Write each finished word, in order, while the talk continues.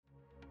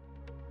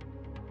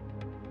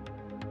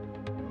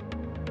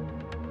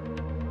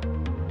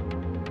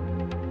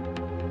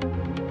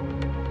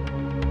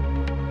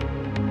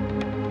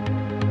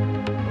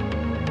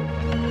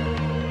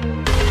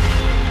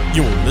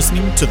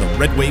listening to the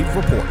Red Wave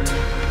Report,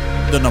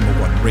 the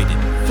 #1 rated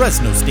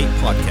Fresno State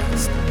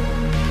podcast,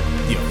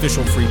 the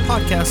official free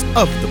podcast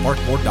of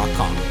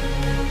thebarkboard.com.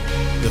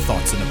 The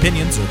thoughts and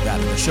opinions are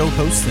that of the show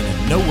hosts and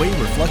in no way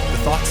reflect the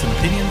thoughts and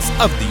opinions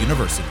of the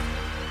university.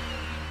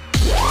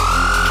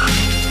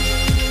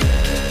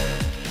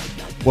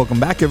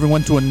 Welcome back,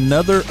 everyone, to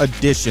another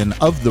edition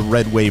of the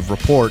Red Wave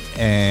Report,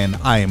 and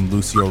I am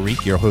Lucio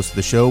Ourique, your host of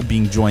the show,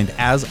 being joined,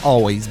 as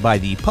always, by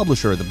the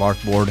publisher of the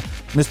Barkboard,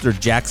 Mr.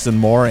 Jackson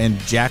Moore. And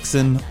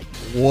Jackson,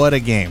 what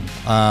a game.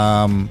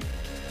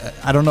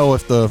 I don't know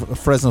if the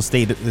Fresno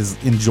State is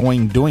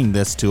enjoying doing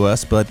this to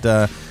us, but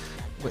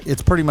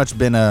it's pretty much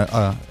been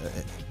a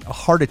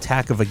heart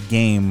attack of a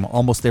game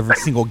almost every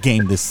single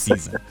game this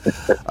season.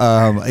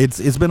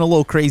 It's been a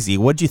little crazy.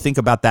 What do you think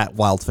about that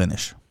wild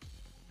finish?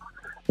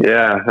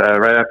 Yeah,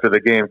 right after the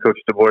game, Coach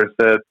DeBoer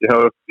said,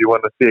 if you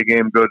want to see a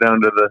game go down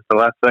to the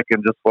last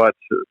second, just watch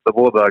the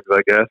Bulldogs,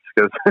 I guess,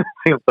 because it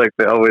seems like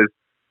they always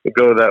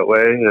go that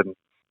way, and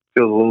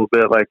feels a little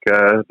bit like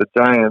the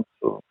Giants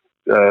 2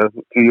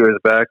 years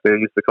back. They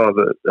used to call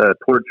it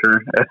torture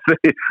as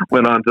they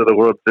went on to the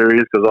World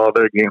Series because all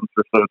their games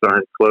were so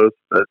darn close.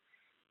 But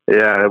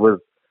yeah, it was.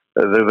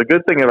 The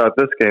good thing about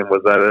this game was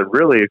that it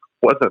really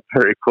wasn't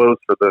very close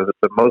for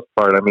the most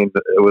part. I mean,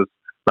 it was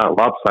not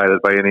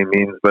lopsided by any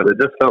means, but it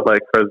just felt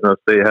like Fresno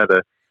State had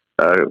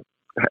a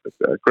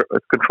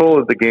control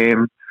of the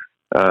game.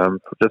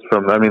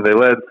 They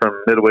led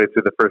from midway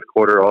through the first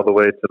quarter all the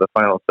way to the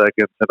final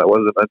seconds, and it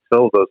wasn't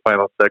until those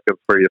final seconds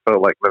where you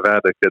felt like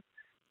Nevada could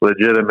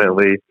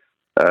legitimately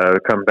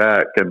come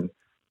back, and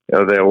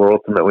they were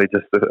ultimately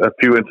just a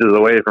few inches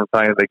away from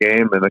tying the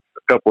game and a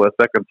couple of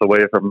seconds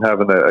away from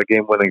having a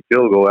game-winning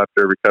field goal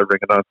after recovering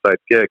an onside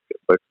kick.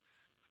 But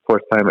of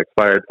course, time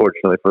expired,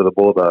 fortunately, for the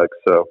Bulldogs.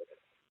 So,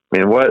 I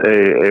mean, what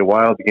a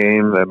wild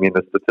game. I mean,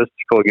 a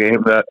statistical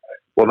game that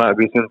will not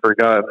be soon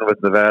forgotten,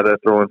 with Nevada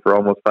throwing for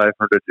almost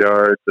 500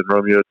 yards and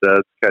Romeo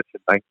Dez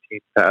catching 19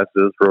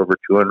 passes for over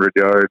 200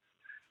 yards.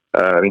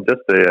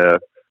 Just a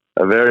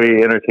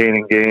very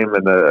entertaining game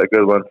and a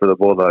good one for the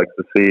Bulldogs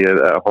to see it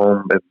at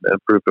home and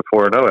prove to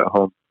 4-0 at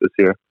home this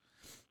year.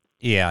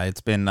 Yeah,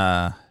 it's been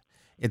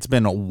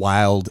a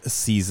wild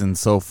season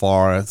so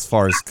far as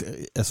far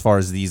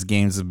as these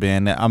games have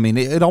been. I mean,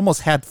 it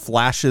almost had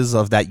flashes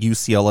of that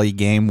UCLA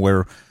game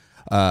where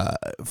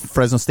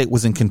Fresno State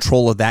was in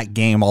control of that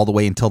game all the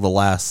way until the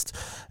last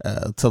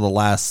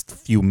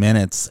few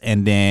minutes,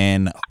 and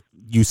then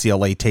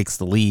UCLA takes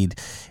the lead,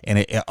 and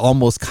it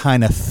almost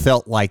kind of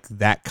felt like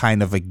that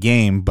kind of a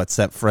game, but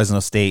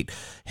Fresno State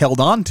held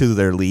on to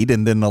their lead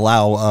and didn't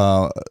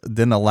allow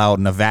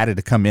Nevada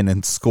to come in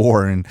and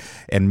score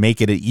and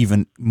make it an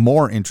even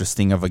more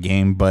interesting of a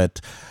game. But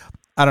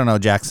I don't know,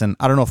 Jackson.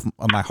 I don't know if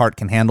my heart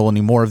can handle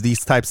any more of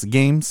these types of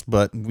games,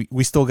 but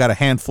we still got a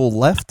handful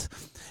left.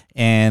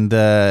 And,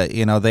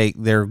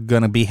 they're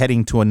going to be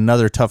heading to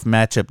another tough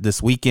matchup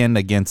this weekend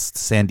against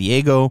San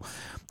Diego.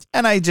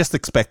 And I just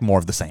expect more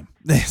of the same.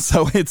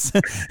 So it's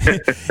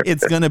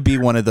going to be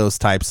one of those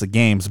types of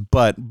games.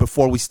 But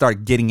before we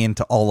start getting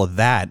into all of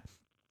that,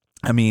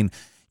 I mean,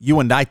 you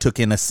and I took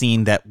in a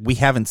scene that we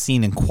haven't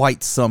seen in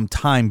quite some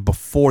time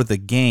before the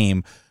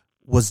game,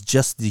 was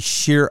just the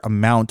sheer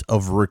amount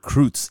of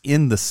recruits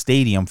in the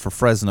stadium for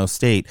Fresno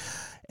State.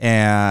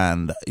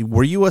 And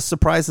were you as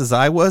surprised as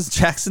I was,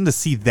 Jackson, to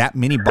see that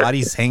many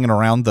bodies hanging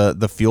around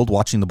the field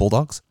watching the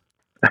Bulldogs?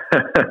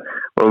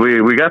 Well,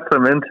 we got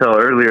some intel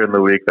earlier in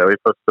the week that we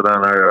posted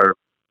on our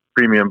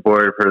premium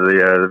board for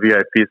the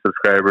VIP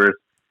subscribers.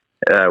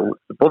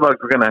 The Bulldogs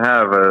were going to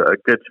have a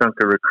good chunk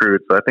of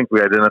recruits. So I think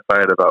we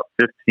identified about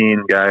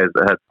 15 guys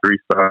that had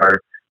 3-star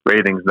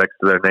ratings next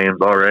to their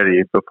names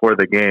already before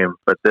the game.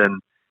 But then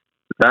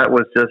that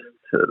was just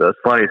a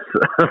slice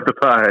of the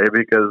pie,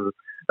 because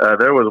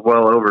there was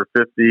well over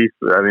 50.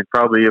 I mean,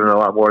 probably even a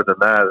lot more than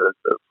that.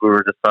 As we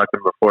were just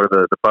talking before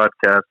the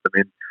podcast. I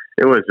mean,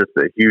 it was just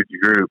a huge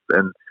group.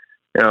 And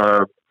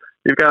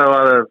you've got a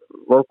lot of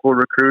local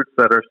recruits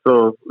that are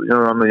still,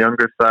 on the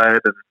younger side,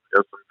 and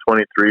some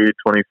 23,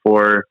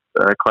 24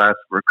 class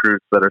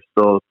recruits that are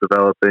still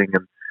developing,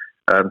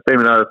 and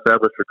maybe not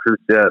established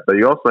recruits yet. But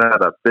you also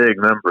had a big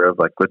number of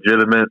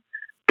legitimate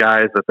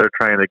guys that they're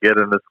trying to get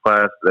in this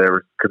class. There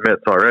were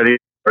commits already.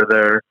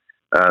 There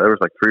was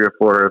 3 or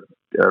 4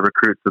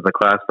 recruits in the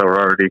class that were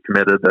already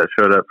committed that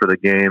showed up for the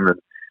game, and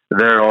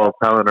they're all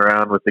palling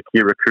around with the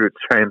key recruits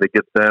trying to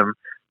get them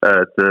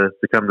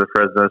to come to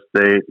Fresno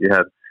State. You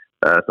had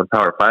some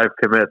Power 5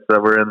 commits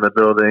that were in the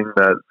building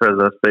that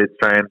Fresno State's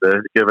trying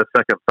to give a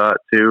second thought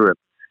to.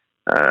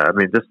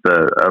 And just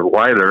a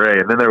wide array.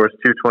 And then there was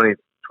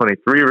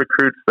 23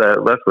 recruits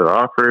that left with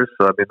offers.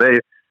 So, I mean, they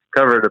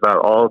covered about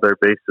all of their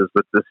bases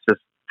with this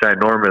just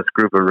ginormous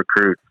group of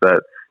recruits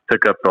that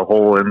took up the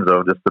whole end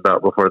zone just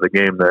about before the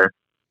game there.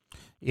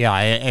 Yeah,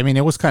 I mean,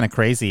 it was kind of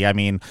crazy. I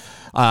mean,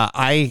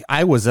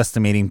 I was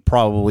estimating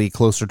probably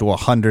closer to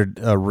 100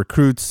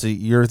 recruits.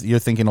 You're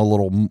thinking a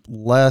little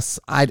less.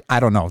 I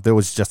don't know. There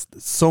was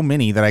just so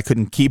many that I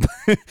couldn't keep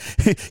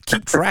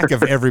keep track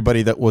of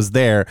everybody that was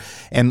there.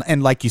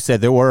 And like you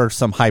said, there were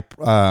some high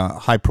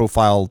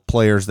profile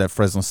players that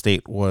Fresno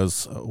State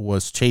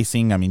was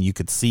chasing. I mean, you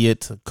could see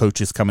it.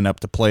 Coaches coming up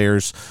to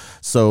players.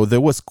 So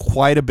there was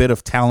quite a bit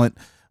of talent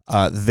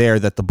there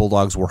that the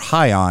Bulldogs were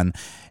high on.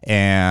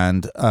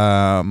 And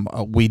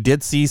we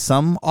did see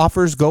some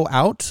offers go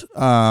out,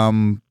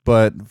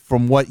 but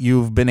from what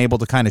you've been able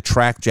to kind of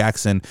track,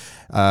 Jackson,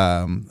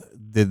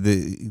 did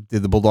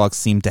the Bulldogs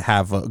seem to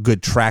have a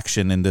good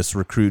traction in this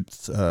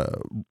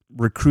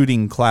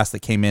recruiting class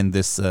that came in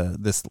this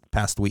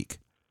past week?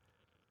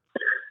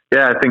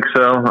 Yeah, I think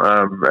so.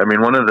 I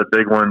mean, one of the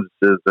big ones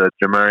is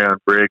Jamarion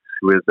Briggs,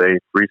 who is a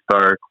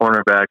three-star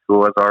cornerback who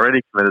was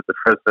already committed to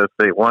Fresno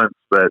State once,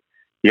 but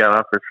he got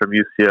offers from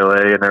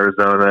UCLA and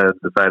Arizona and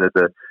decided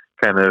to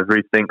kind of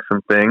rethink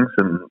some things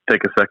and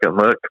take a second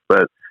look.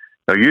 But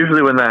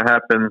usually when that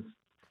happens,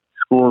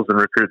 schools and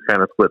recruits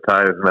kind of split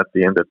ties and that's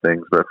the end of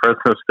things. But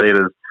Fresno State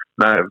has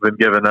not been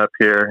given up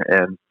here,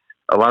 and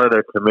a lot of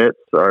their commits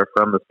are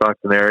from the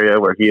Stockton area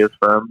where he is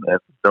from and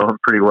know him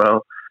pretty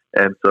well.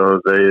 And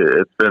so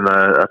it's been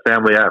a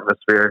family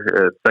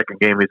atmosphere. Second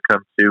game he's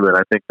come to, and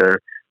I think they're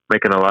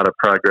making a lot of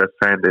progress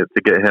trying to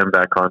get him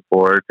back on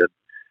board. And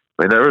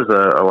I mean, there was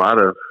a lot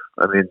of,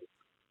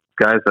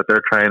 guys that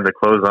they're trying to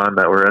close on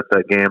that were at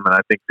that game, and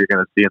I think you're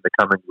going to see in the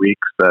coming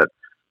weeks that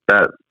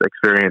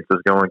experience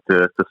is going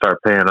to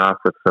start paying off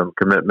with some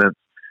commitments.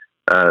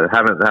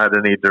 Haven't had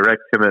any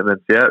direct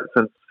commitments yet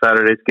since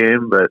Saturday's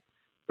game, but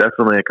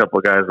definitely a couple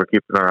of guys we're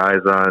keeping our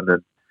eyes on,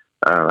 and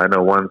I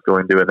know one's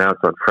going to announce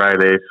on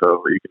Friday,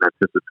 so you can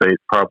anticipate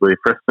probably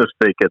Fresno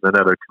State getting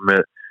another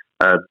commit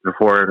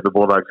before the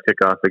Bulldogs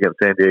kick off against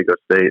San Diego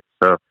State.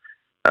 So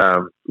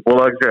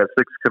Bulldogs are at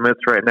 6 commits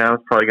right now.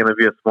 It's probably going to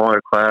be a smaller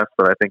class,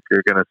 but I think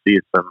you're going to see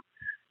some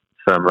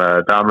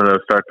dominoes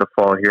start to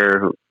fall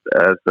here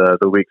as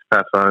the weeks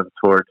pass on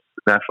towards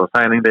National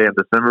Signing Day in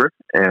December.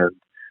 And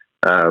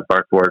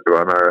Barkboard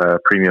on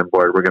our premium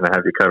board, we're going to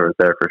have you covered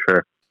there for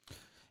sure.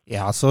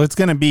 Yeah, so it's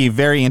going to be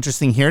very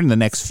interesting here in the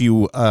next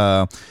few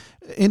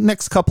in the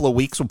next couple of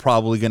weeks. We're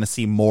probably going to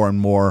see more and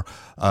more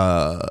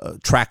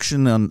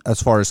traction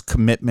as far as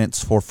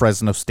commitments for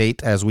Fresno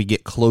State as we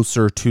get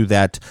closer to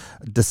that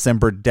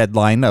December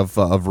deadline of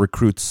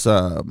recruits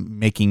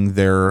making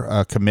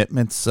their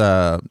commitments,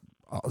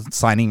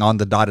 signing on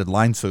the dotted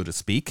line, so to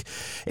speak.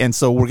 And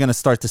so we're going to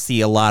start to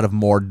see a lot of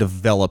more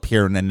develop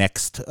here in the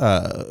next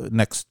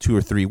 2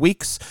 or 3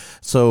 weeks.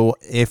 So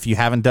if you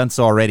haven't done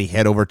so already,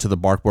 head over to the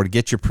Barkboard,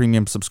 get your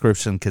premium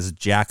subscription, because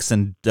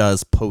Jackson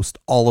does post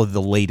all of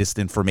the latest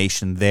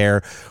information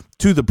there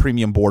to the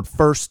premium board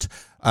first.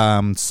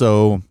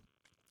 So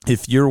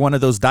if you're one of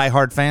those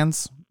diehard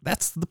fans,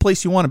 that's the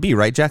place you want to be,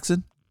 right,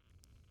 Jackson?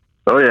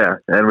 Oh yeah.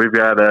 And we've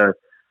got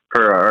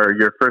for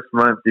your first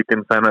month, you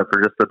can sign up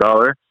for just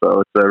 $1.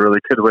 So it's a really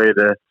good way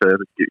to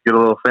get a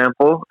little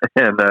sample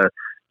and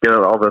get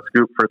all the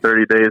scoop for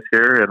 30 days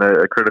here in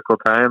a critical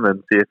time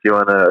and see if you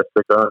want to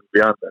stick on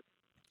beyond that.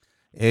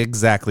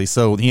 Exactly.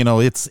 So,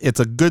 it's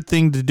a good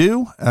thing to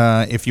do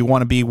if you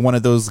want to be one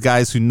of those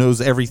guys who knows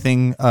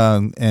everything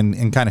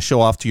and kind of show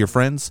off to your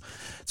friends.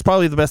 It's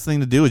probably the best thing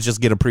to do is just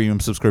get a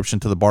premium subscription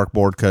to the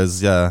Barkboard,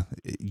 because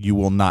you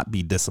will not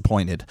be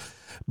disappointed.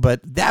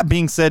 But that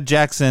being said,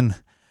 Jackson,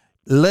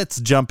 let's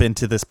jump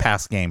into this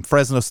past game.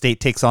 Fresno State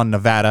takes on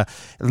Nevada.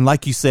 And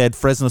like you said,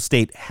 Fresno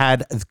State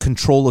had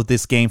control of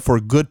this game for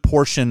a good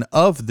portion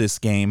of this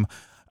game.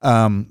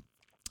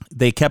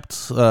 They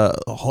kept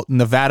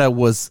Nevada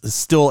was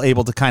still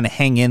able to kind of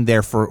hang in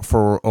there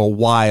for a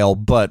while,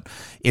 but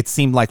it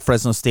seemed like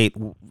Fresno State,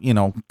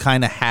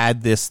 kind of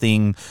had this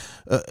thing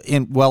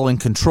in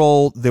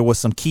control. There was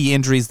some key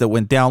injuries that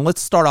went down.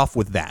 Let's start off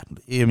with that.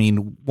 I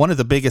mean, one of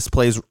the biggest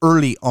plays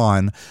early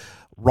on,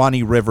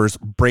 Ronnie Rivers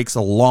breaks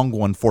a long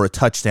one for a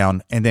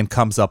touchdown and then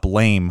comes up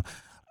lame.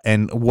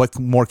 And what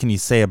more can you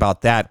say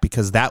about that?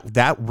 Because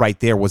that right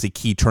there was a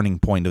key turning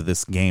point of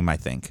this game, I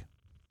think.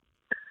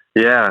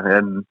 Yeah,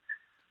 and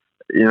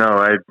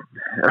I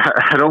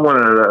don't want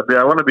to.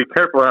 I want to be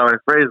careful how I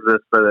phrase this,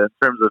 but in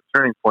terms of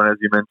turning point, as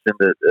you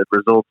mentioned, it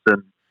results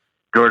in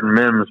Jordan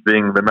Mims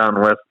being the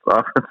Mountain West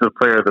Offensive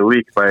Player of the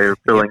Week by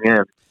filling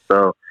in.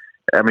 So,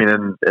 I mean,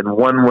 in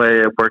one way,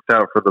 it worked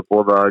out for the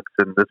Bulldogs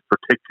in this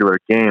particular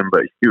game,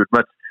 but you would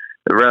much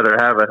rather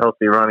have a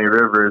healthy Ronnie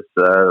Rivers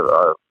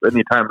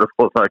anytime the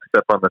Bulldogs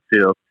step on the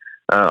field.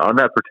 On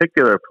that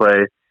particular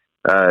play,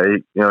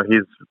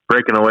 he's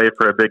breaking away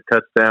for a big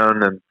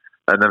touchdown, and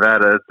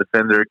Nevada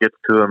defender gets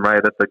to him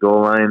right at the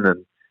goal line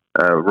and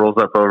rolls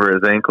up over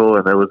his ankle.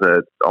 And it was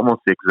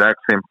almost the exact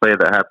same play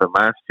that happened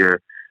last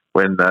year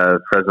when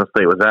Fresno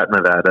State was at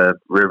Nevada.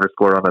 Rivers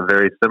scored on a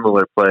very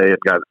similar play and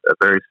got a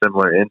very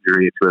similar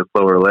injury to his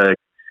lower leg.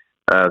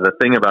 The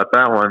thing about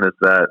that one is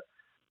that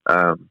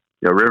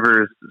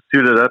Rivers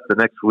suited up the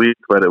next week,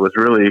 but it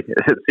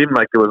seemed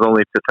like it was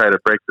only to try to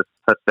break the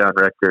touchdown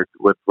record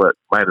with what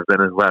might have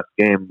been his last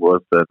game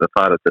was the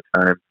thought at the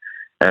time.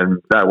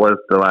 And that was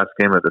the last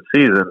game of the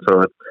season.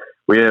 So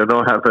we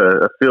don't have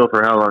a feel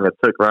for how long it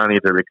took Ronnie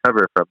to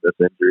recover from this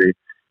injury.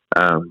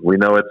 We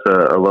know it's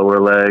a lower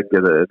leg,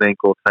 an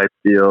ankle type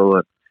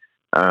deal,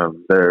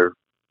 and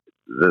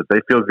they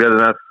feel good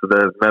enough for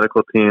the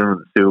medical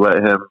team to let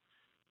him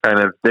kind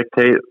of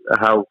dictate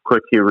how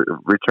quick he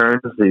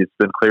returns. He's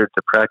been cleared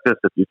to practice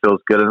if he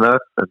feels good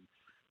enough. And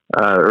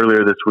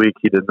earlier this week,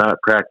 he did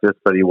not practice,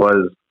 but he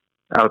was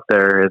out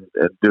there and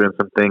doing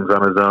some things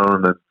on his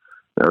own and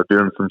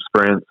doing some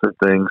sprints and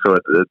things. So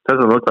it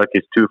doesn't look like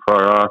he's too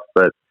far off,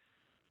 but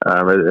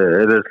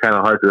it is kind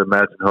of hard to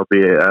imagine he'll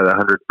be at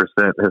 100%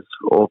 his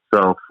old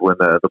self when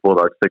the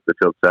Bulldogs take the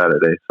field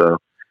Saturday. So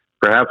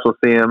perhaps we'll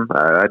see him.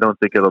 I don't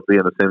think it'll be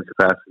in the same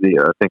capacity.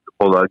 I think the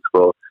Bulldogs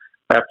will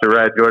have to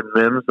ride Jordan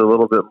Mims a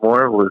little bit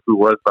more, who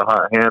was the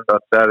hot hand on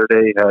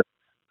Saturday. He had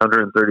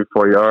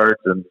 134 yards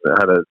and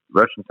had a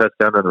rushing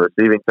touchdown and a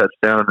receiving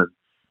touchdown. And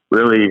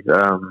really,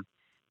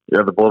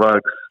 the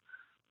Bulldogs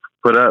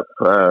put up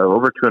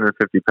over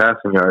 250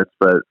 passing yards,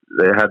 but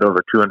they had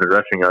over 200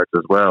 rushing yards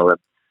as well. And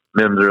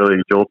Mims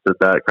really jolted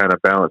that kind of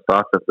balanced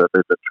offense that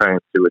they've been trying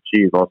to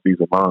achieve all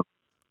season long.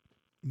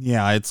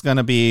 Yeah, it's going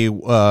to be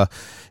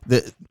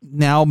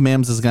now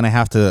Mims is going to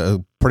have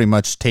to pretty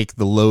much take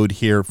the load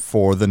here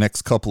for the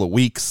next couple of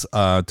weeks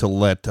to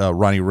let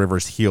Ronnie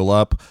Rivers heal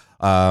up.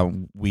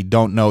 We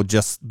don't know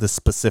just the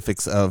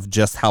specifics of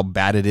just how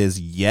bad it is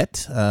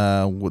yet.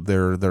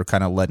 They're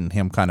kind of letting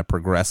him kind of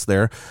progress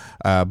there.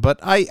 But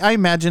I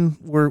imagine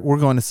we're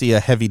going to see a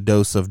heavy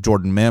dose of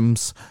Jordan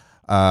Mims.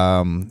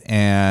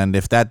 And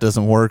if that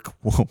doesn't work,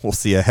 we'll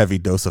see a heavy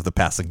dose of the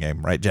passing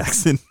game, right,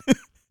 Jackson?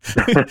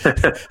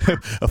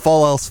 If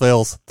all else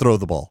fails, throw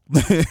the ball.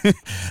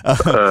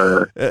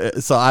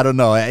 So I don't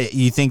know.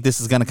 You think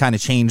this is going to kind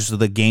of change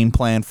the game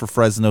plan for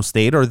Fresno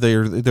State, or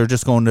they're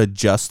just going to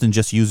adjust and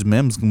just use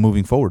Mims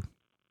moving forward?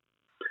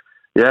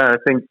 Yeah, I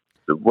think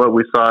what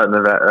we saw in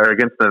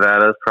against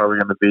Nevada is probably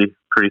going to be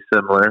pretty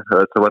similar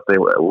to what they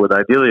would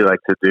ideally like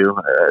to do.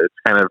 It's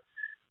kind of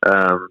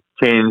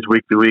change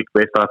week to week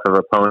based off of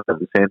opponent.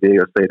 San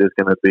Diego State is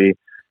going to be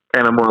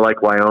kind of more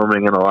like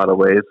Wyoming in a lot of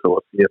ways. So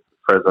we'll see if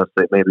Fresno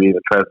State maybe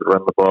even tries to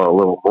run the ball a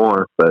little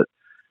more. But,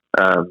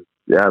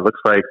 it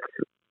looks like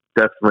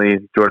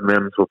definitely Jordan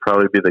Mims will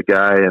probably be the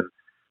guy, and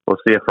we'll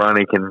see if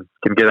Ronnie can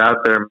get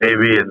out there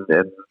maybe and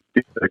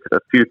do a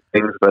few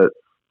things, but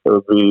it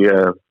would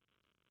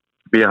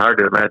be hard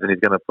to imagine he's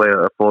going to play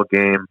a full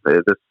game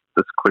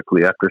this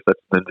quickly after such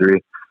an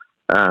injury.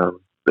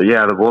 But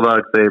yeah, the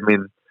Bulldogs,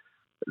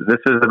 this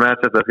is a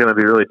matchup that's going to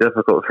be really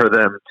difficult for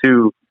them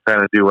to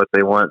kind of do what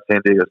they want.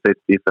 San Diego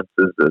State's defense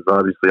is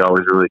obviously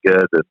always really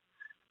good,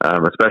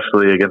 and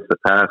especially against the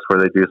pass where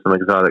they do some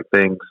exotic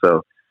things.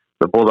 So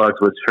the Bulldogs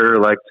would sure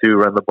like to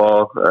run the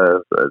ball a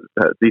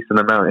decent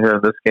amount here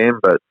in this game,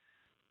 but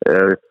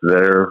if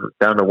they're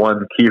down to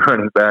one key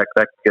running back,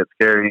 that can get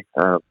scary.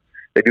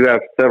 They do have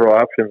several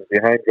options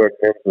behind Jordan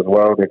Mims as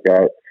well. They've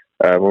got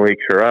Malik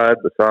Sherrod,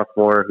 the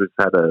sophomore, who's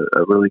had a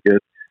really good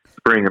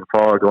spring and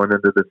fall going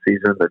into the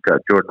season. They've got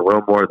Jordan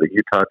Wilmore, the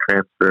Utah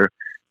transfer,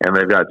 and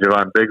they've got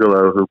Javon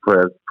Bigelow, who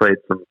played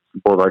some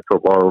Bulldog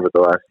football over the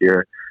last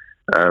year.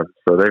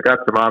 So they've got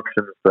some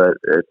options, but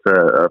it's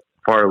a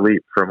far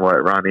leap from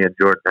what Ronnie and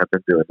Jordan have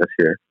been doing this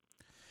year.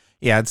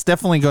 Yeah, it's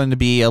definitely going to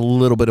be a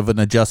little bit of an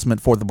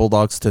adjustment for the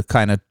Bulldogs to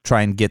kind of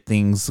try and get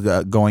things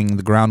going,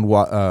 the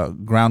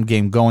ground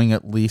game going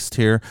at least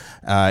here.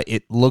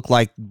 It looked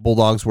like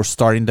Bulldogs were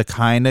starting to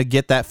kind of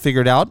get that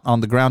figured out on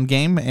the ground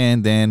game,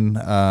 and then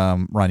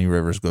Ronnie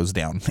Rivers goes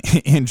down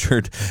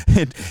injured.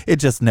 It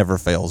just never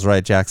fails,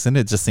 right, Jackson?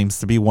 It just seems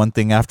to be one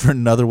thing after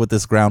another with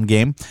this ground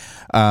game.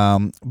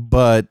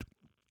 But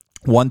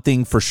one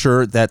thing for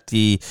sure that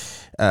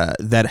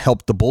that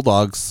helped the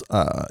Bulldogs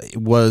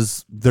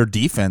was their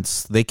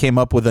defense. They came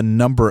up with a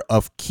number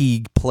of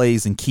key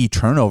plays and key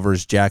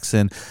turnovers,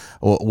 Jackson.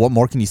 What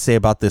more can you say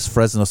about this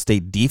Fresno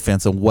State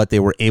defense and what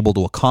they were able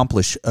to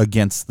accomplish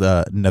against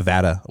the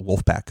Nevada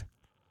Wolfpack?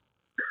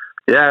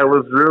 Yeah, it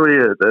was really,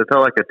 it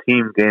felt like a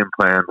team game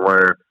plan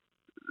where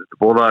the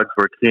Bulldogs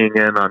were keying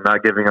in on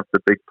not giving up the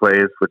big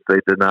plays, which they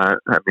did not.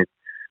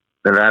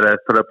 Nevada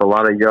put up a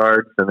lot of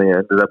yards, and they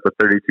ended up with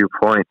 32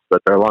 points,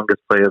 but their longest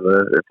play of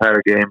the entire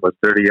game was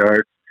 30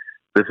 yards.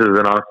 This is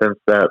an offense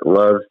that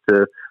loves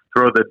to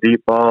throw the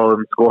deep ball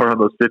and score on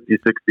those 50,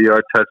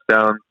 60-yard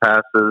touchdown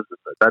passes.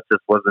 That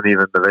just wasn't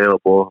even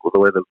available with the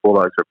way the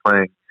Bulldogs are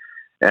playing.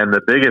 And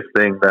the biggest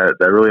thing that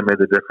really made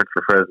the difference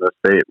for Fresno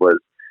State was,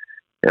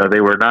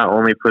 they were not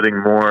only putting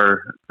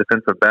more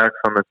defensive backs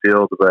on the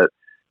field, but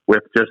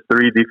with just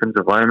 3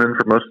 defensive linemen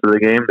for most of the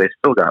game, they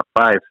still got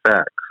 5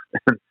 sacks.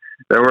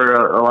 There were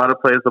a lot of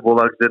plays the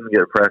Bulldogs didn't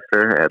get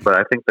pressure, but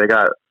I think they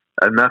got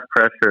enough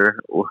pressure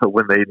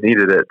when they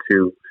needed it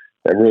to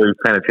really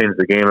kind of change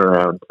the game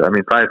around.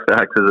 5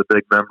 sacks is a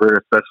big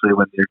number, especially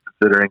when you're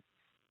considering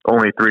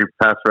only 3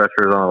 pass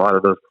rushers on a lot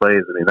of those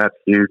plays. That's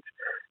huge.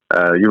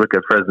 You look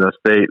at Fresno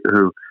State,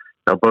 who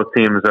both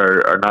teams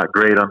are not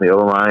great on the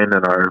O-line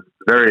and are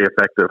very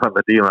effective on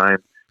the D-line,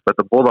 but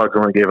the Bulldogs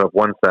only gave up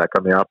 1 sack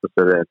on the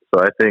opposite end.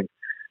 So I think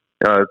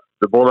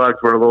the Bulldogs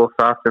were a little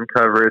soft in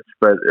coverage,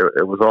 but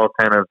it was all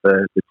kind of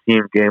the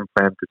team game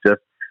plan to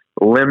just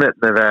limit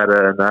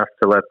Nevada enough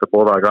to let the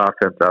Bulldog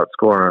offense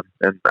outscore them.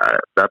 And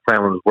that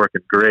plan was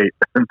working great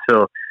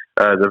until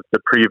the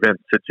prevent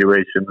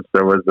situations.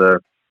 There was a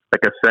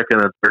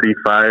second and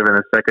 35 and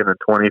a second and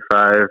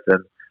 25, and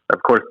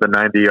of course the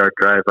 90-yard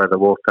drive by the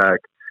Wolfpack.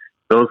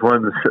 Those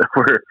ones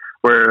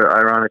were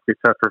ironically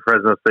tough for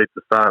Fresno State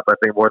to stop, I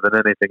think, more than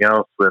anything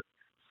else, with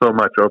so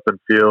much open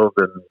field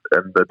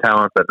and the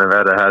talent that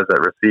Nevada has at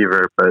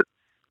receiver. But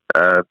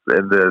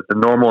in the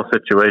normal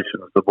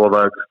situations, the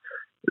Bulldogs,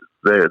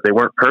 they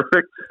weren't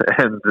perfect,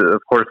 and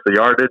of course the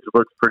yardage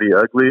looks pretty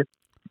ugly,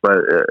 but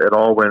it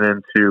all went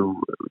into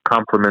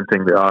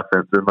complementing the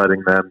offense and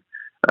letting them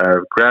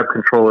grab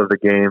control of the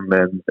game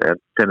and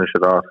finish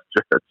it off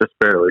just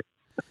barely.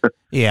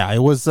 Yeah, it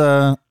was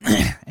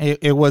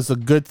it was a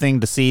good thing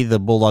to see the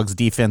Bulldogs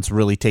defense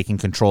really taking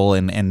control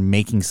and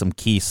making some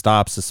key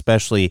stops,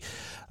 especially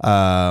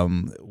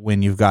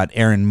when you've got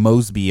Aaron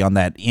Mosby on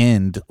that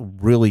end,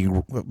 really,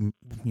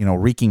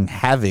 wreaking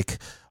havoc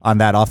on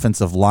that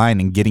offensive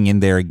line and getting in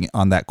there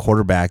on that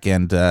quarterback.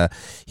 And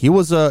he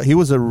was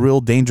a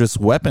real dangerous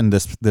weapon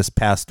this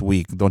past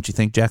week, don't you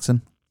think,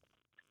 Jackson?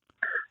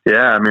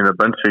 Yeah, I mean, a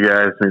bunch of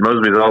guys. I mean,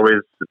 Mosby's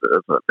always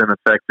been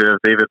effective.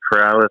 David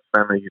Perales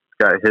finally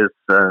got his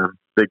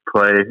big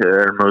play.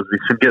 Aaron Mosby's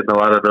been getting a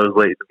lot of those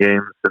late in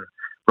games, and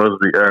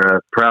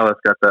Perales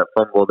got that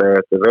fumble there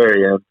at the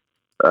very end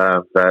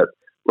that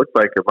looked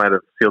like it might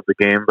have sealed the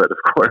game, but of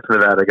course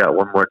Nevada got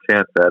one more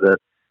chance at it.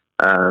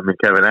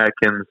 Kevin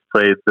Atkins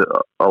played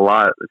a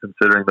lot,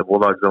 considering the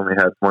Bulldogs only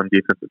had one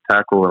defensive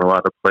tackle in a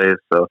lot of plays.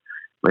 So,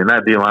 I mean,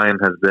 that D-line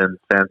has been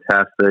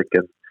fantastic,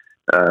 and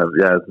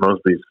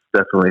Mosby's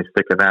definitely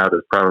sticking out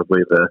as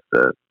probably the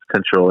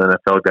potential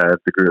NFL guy of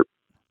the group.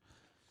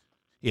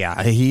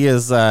 Yeah, he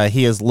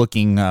is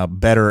looking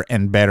better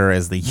and better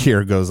as the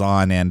year goes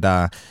on, and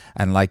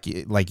like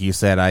you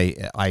said,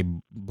 I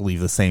believe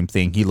the same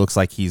thing. He looks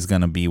like he's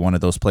going to be one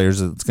of those players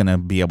that's going to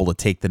be able to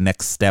take the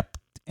next step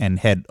and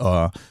head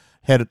to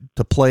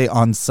play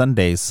on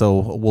Sundays.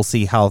 So we'll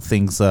see how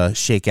things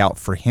shake out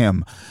for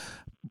him.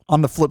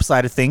 On the flip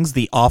side of things,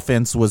 the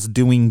offense was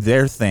doing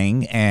their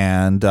thing,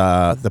 and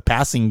the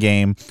passing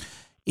game,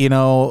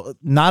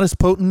 not as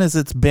potent as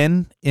it's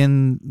been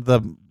in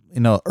the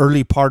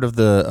early part of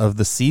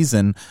the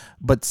season,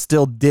 but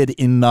still did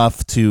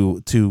enough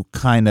to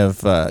kind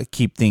of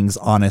keep things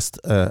honest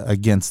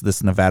against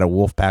this Nevada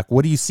Wolfpack.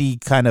 What do you see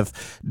kind of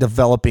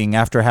developing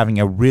after having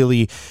a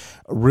really,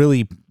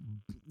 really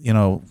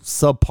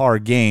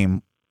subpar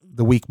game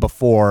the week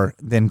before,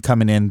 then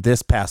coming in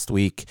this past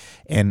week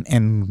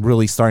and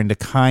really starting to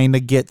kind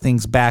of get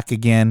things back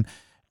again?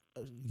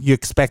 You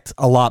expect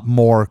a lot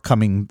more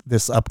coming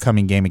this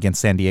upcoming game against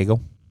San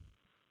Diego?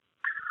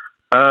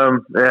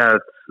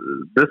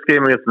 This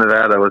game against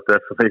Nevada was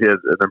definitely an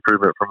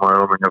improvement from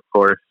Wyoming, of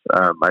course.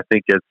 I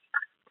think it's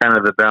kind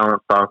of the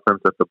balanced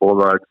offense that the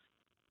Bulldogs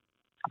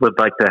would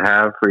like to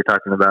have. We're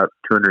talking about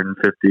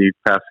 250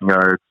 passing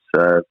yards,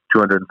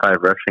 205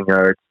 rushing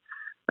yards,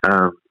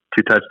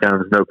 2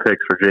 touchdowns, no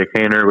picks for Jake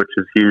Haener, which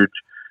is huge.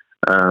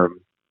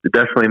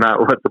 Definitely not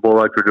what the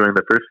Bulldogs were doing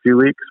the first few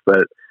weeks,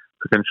 but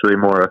potentially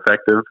more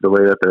effective the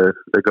way that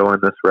they're going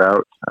this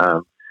route.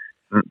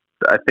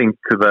 I think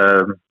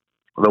the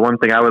one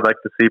thing I would like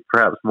to see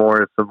perhaps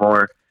more is some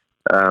more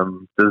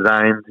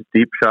designed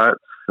deep shots.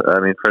 I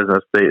mean, Fresno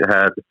State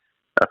had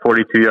a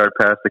 42-yard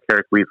pass to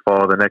Carrick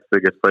Wheatfall. The next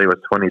biggest play was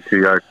 22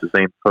 yards to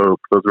Zane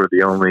Pope. Those were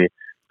the only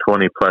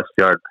 20-plus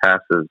yard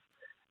passes.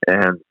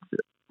 And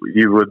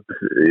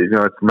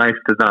it's nice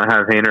to not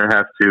have Haener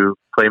have to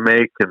play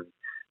make and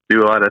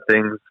do a lot of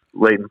things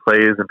late in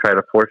plays and try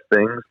to force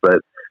things, but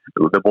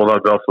the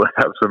Bulldogs also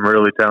have some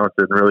really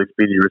talented and really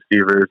speedy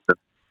receivers,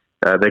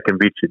 and they can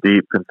beat you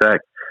deep. In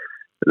fact,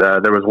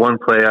 there was one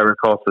play I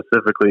recall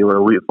specifically where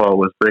Wheatfall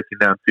was breaking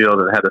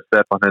downfield and had a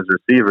step on his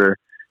receiver,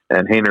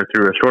 and Haener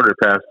threw a shorter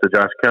pass to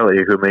Josh Kelly,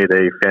 who made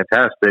a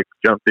fantastic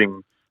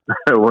jumping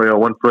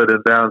 1 foot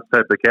in bounds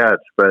type of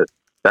catch, but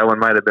that one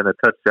might have been a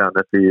touchdown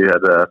if he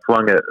had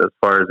flung it as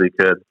far as he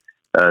could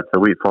to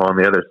Wheatfall on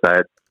the other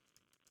side.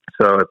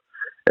 So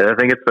I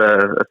think it's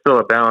still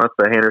a balance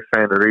that Haener's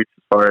trying to reach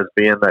as far as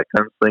being that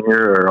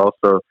gunslinger or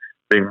also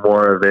being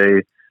more of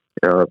a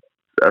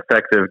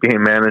effective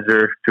game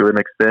manager to an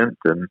extent.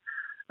 And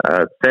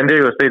San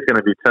Diego State's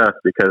going to be tough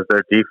because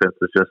their defense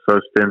is just so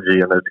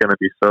stingy, and it's going to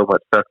be so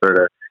much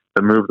tougher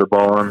to move the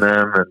ball on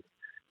them. And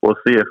we'll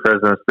see if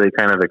Fresno State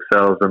kind of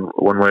excels in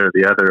one way or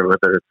the other,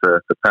 whether it's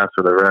the pass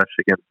or the rush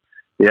against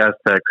the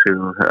Aztecs,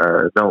 who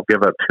don't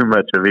give up too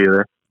much of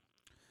either.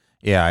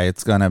 Yeah,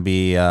 it's gonna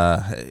be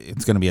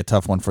a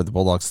tough one for the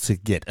Bulldogs to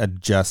get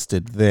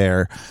adjusted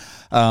there.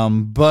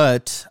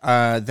 But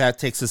that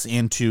takes us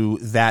into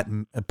that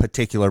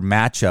particular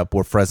matchup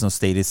where Fresno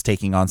State is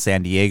taking on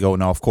San Diego.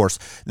 Now, of course,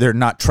 they're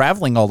not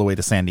traveling all the way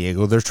to San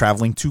Diego. They're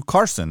traveling to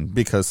Carson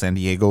because San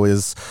Diego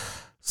is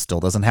still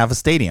doesn't have a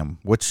stadium,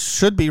 which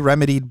should be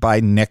remedied by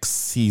next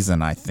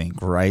season, I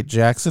think, right,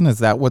 Jackson? Is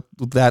that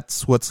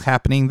what's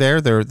happening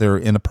there? They're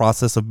in the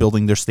process of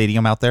building their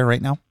stadium out there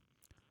right now?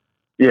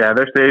 Yeah,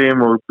 their stadium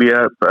will be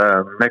up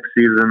next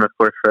season. Of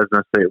course,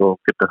 Fresno State will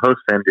get to host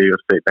San Diego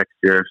State next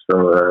year,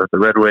 so the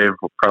Red Wave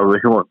probably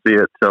won't see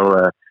it till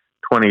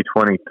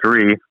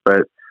 2023,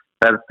 but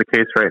that's the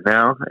case right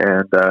now,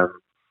 and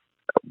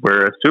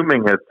we're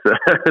assuming it's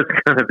it's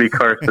going to be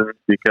Carson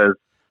because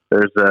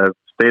there's a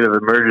state of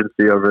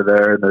emergency over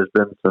there, and there's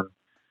been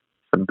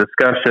some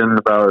discussion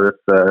about if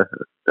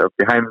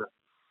behind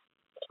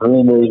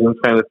rumors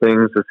and kind of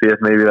things to see if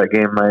maybe that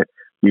game might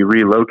be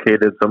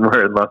relocated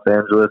somewhere in Los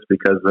Angeles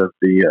because of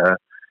the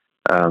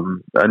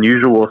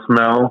unusual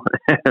smell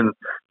and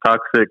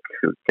toxic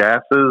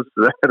gases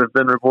that have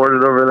been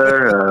reported over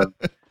there.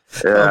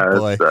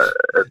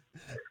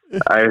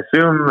 I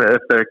assume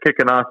if they're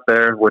kicking off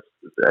there, which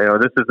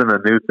this isn't a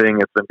new thing,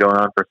 it's been going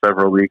on for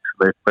several weeks.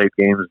 They've played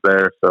games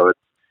there, so it's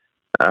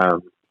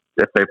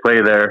if they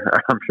play there,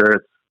 I'm sure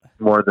it's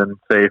more than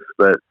safe.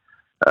 But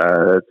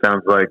it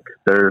sounds like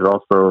there's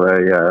also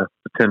a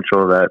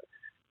potential that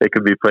they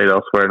could be played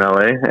elsewhere in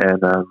LA,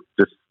 and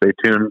just stay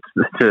tuned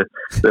to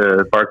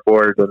the Bark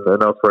Board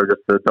and elsewhere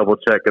just to double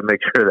check and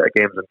make sure that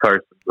game's in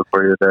Carson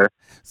before you're there.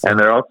 And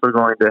they're also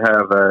going to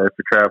have, if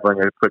you're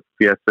traveling, a quick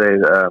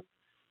PSA.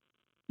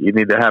 You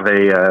need to have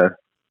a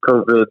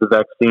COVID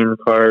vaccine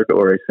card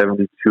or a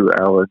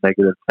 72-hour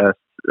negative test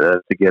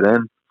to get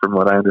in, from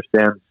what I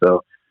understand.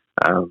 So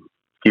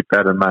keep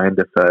that in mind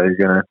if you're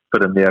going to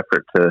put in the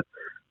effort to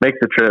make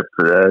the trip.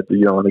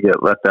 You don't want to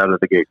get left out of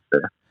the gates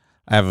there.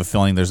 I have a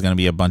feeling there's going to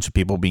be a bunch of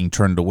people being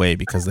turned away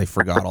because they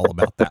forgot all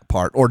about that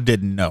part or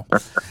didn't know.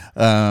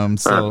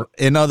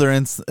 In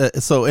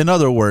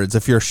other words,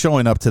 if you're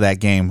showing up to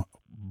that game,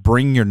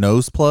 bring your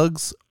nose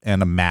plugs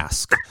and a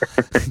mask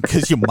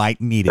because you might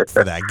need it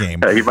for that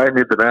game. Yeah, you might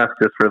need the mask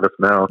just for the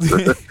smell,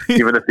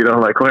 even if you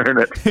don't like wearing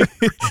it.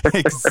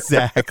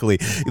 Exactly.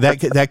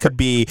 That could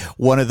be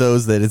one of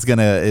those that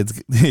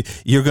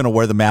you're gonna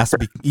wear the mask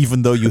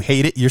even though you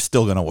hate it. You're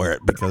still gonna wear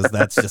it because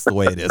that's just the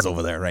way it is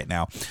over there right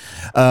now.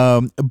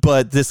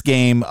 But this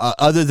game,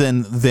 other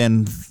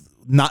than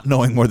not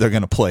knowing where they're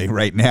going to play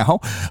right now,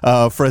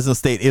 Fresno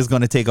State is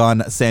going to take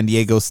on San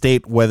Diego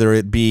State, whether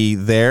it be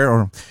there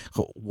or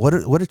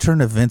what a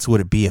turn of events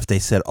would it be if they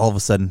said all of a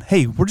sudden,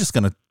 hey, we're just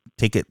going to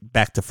take it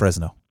back to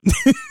Fresno.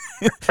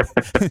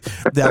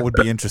 That would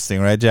be interesting,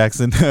 right,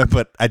 Jackson?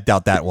 But I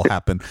doubt that will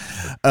happen.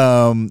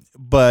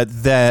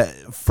 But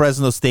that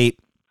Fresno State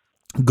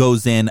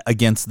goes in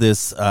against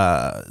this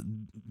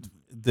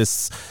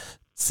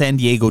San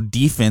Diego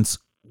defense,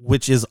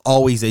 which is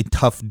always a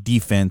tough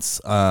defense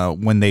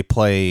when they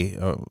play,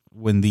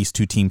 when these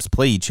two teams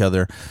play each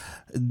other.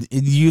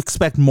 You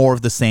expect more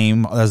of the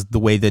same as the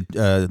way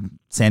that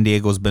San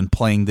Diego's been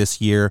playing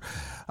this year,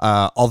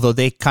 although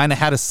they kind of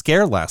had a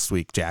scare last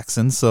week,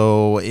 Jackson.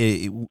 So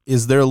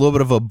is there a little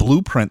bit of a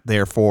blueprint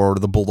there for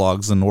the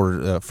Bulldogs in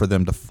order for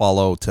them to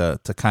follow to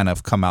kind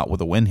of come out with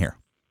a win here?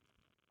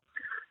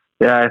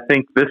 Yeah, I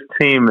think this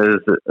team is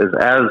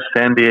as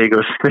San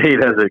Diego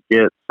State as it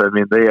gets. I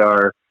mean, they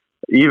are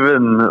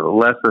even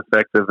less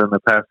effective in the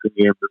passing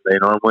game than they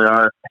normally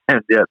are,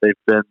 and yet they've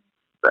been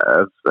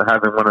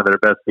having one of their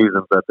best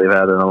seasons that they've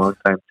had in a long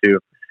time too.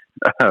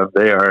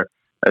 They are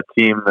a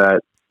team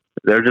that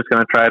they're just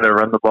going to try to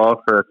run the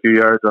ball for a few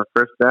yards on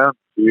first down, a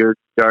few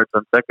yards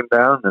on second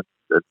down, and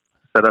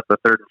set up a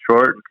third and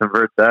short and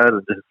convert that,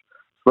 and just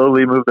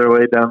slowly move their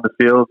way down the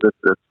field.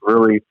 It's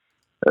really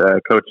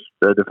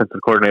the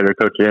defensive coordinator,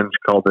 Coach Inge,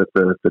 called it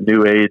the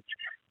new age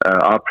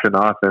option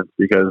offense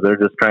because they're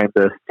just trying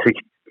to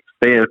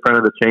stay in front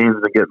of the chains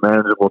and get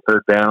manageable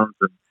third downs,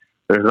 and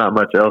there's not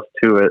much else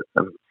to it.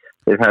 And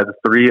they've had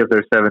 3 of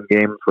their 7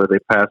 games where they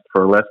passed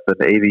for less than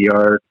 80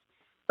 yards.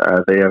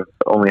 They have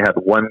only had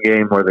 1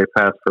 game where they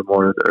passed for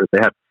more, or they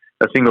had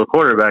a single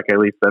quarterback at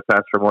least that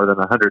passed for more than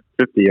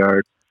 150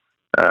 yards.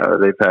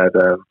 They've had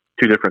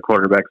 2 different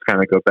quarterbacks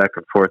kind of go back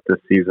and forth this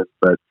season,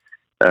 but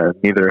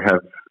neither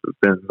have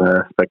been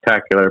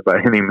spectacular by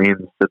any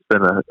means. It's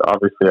been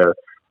obviously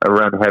a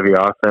run-heavy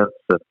offense.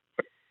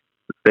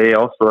 They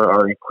also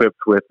are equipped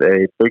with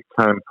a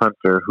big-time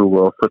punter who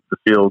will flip the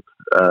field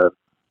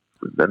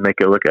and make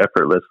it look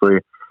effortlessly.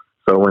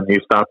 So when you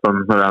stop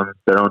them around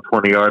their own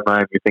 20-yard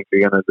line, you think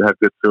you're going to have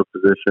good field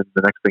position.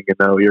 The next thing you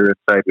know, you're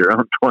inside your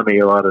own 20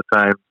 a lot of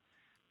times.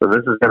 So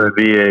this is going to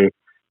be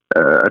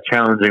a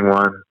challenging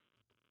one.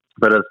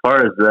 But as far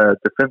as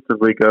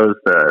defensively goes,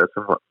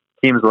 some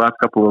teams the last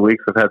couple of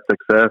weeks have had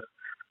success.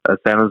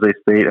 San Jose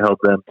State held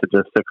them to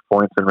just 6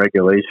 points in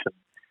regulation.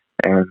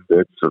 And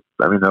it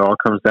all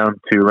comes down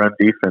to run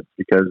defense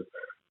because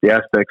the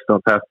Aztecs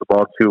don't pass the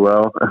ball too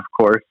well, of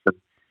course. And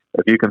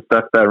if you can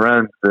stuff that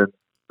run, then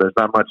there's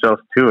not much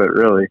else to it,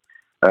 really.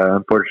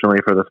 Unfortunately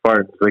for the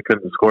Spartans, they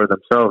couldn't score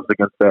themselves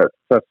against that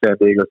tough San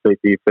Diego State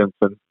defense,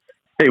 and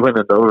they went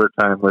into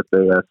overtime with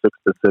a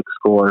 6-6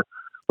 score,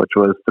 which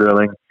was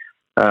thrilling.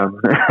 And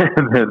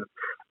then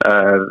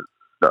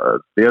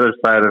the other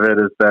side of it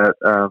is that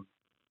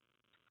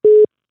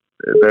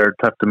they're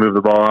tough to move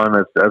the ball on,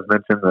 as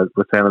mentioned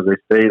with San Jose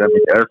State. I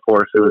mean, Air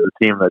Force, it was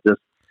a team that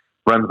just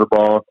runs the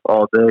ball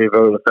all day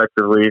very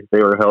effectively.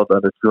 They were held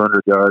under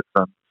 200 yards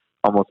on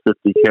almost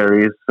 50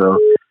 carries. So,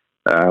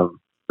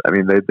 I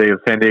mean,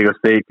 San Diego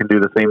State can do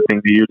the same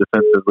thing to you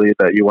defensively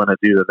that you want to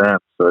do to them.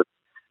 So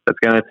it's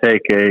going to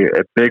take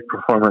a big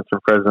performance from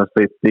Fresno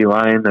State's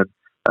D-line and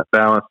a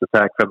balanced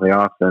attack from the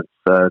offense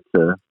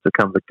to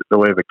come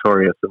away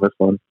victorious in this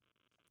one.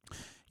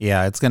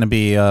 Yeah, it's going to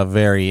be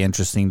very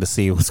interesting to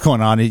see what's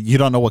going on. You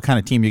don't know what kind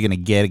of team you're going to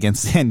get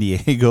against San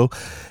Diego.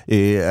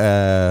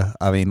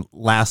 I mean,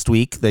 last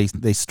week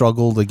they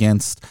struggled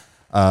against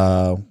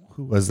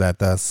who was that?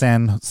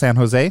 San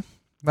Jose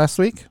last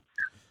week.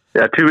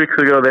 Yeah, 2 weeks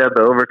ago they had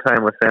the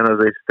overtime with San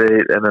Jose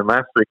State, and then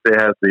last week they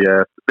had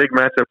the big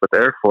matchup with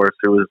Air Force,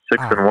 who was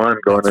 6-1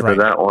 going into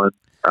that one.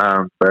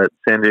 But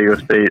San Diego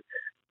State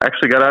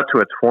actually got out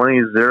to a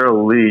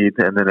 20-0 lead,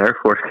 and then Air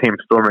Force came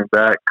storming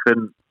back,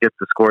 couldn't get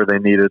the score they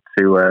needed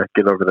to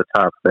get over the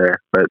top there,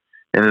 but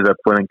ended up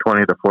winning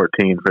 20-14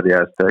 for the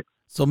Aztecs.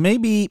 So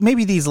maybe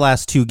these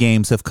last two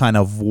games have kind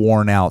of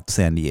worn out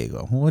San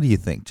Diego. What do you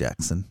think,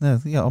 Jackson?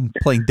 I'm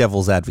playing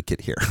devil's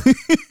advocate here.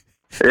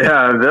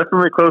 Yeah,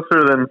 definitely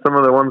closer than some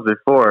of the ones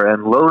before,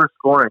 and lower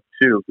scoring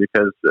too,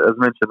 because as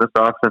mentioned, this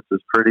offense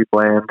is pretty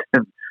bland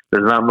and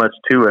there's not much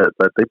to it,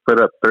 but they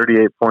put up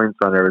 38 points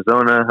on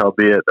Arizona,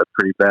 albeit a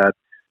pretty bad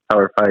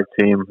Power 5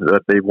 team.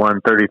 That they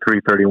won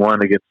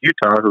 33-31 against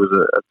Utah, who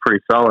was a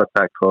pretty solid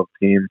Pac-12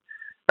 team.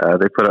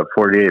 They put up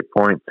 48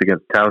 points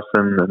against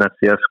Towson, an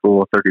FCS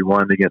school,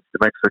 31 against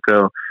New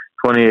Mexico,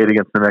 28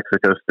 against New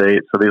Mexico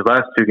State. So these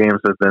last two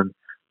games have been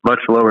much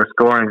lower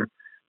scoring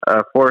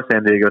for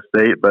San Diego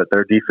State, but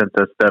their defense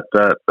has stepped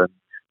up and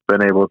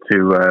been able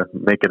to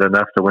make it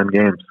enough to win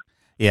games.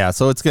 Yeah,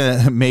 so it's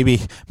gonna maybe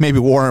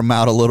wear them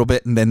out a little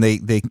bit, and then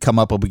they come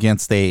up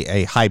against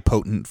a high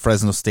potent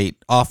Fresno State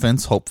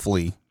offense.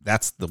 Hopefully,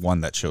 that's the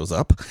one that shows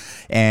up,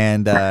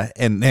 and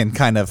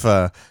kind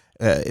of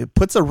it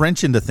puts a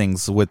wrench into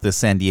things with the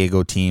San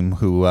Diego team,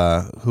 who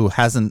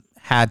hasn't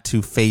had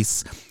to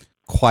face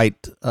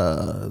quite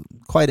a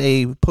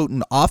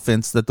potent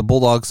offense that the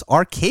Bulldogs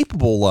are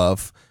capable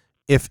of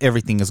if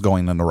everything is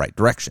going in the right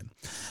direction.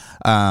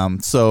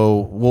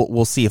 So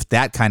we'll see if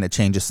that kind of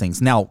changes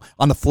things. Now,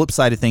 on the flip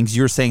side of things,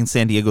 you're saying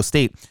San Diego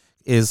State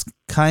is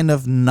kind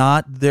of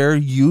not their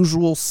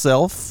usual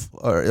self,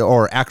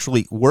 or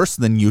actually worse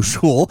than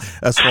usual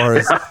as far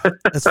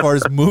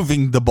as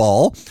moving the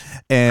ball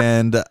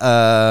and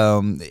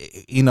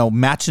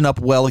matching up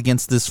well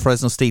against this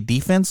Fresno State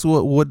defense.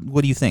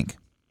 What do you think?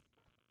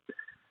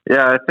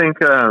 Yeah, I think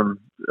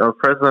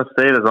Fresno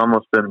State has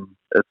almost been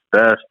its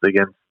best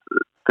against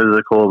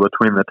physical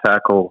between the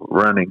tackle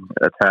running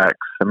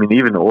attacks. I mean,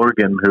 even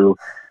Oregon, who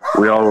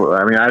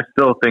I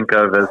still think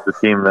of as the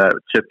team that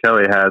Chip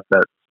Kelly had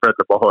that spread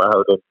the ball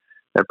out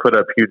and put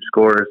up huge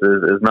scores,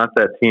 is not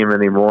that team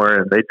anymore.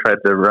 And they tried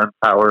to run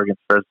power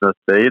against Fresno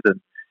State, and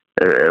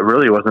it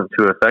really wasn't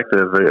too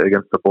effective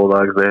against the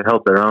Bulldogs. They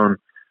held their own.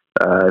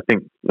 I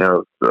think,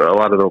 a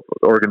lot of the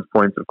Oregon's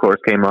points, of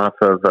course, came off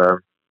of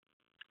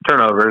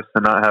turnovers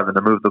and not having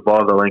to move the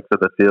ball the length of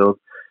the field.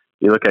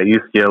 You look at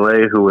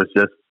UCLA, who was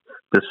just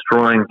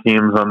destroying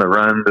teams on the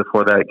run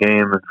before that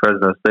game, and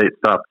Fresno State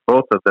stopped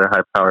both of their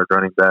high-powered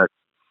running backs.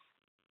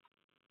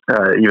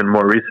 Even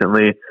more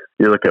recently,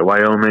 you look at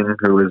Wyoming,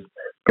 who was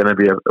going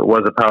to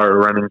was a power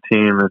running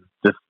team, and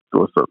just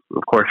was,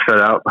 of course,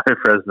 shut out by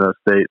Fresno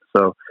State.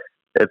 So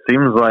it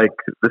seems like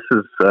this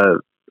is,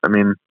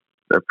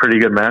 a pretty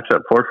good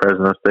matchup for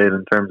Fresno State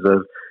in terms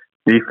of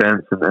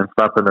defense and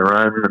stopping the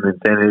run. I mean,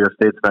 San Diego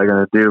State's not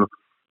going to do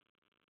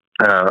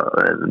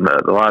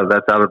a lot of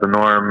that's out of the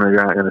norm.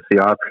 You're not going to see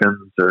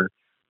options or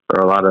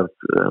a lot of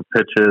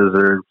pitches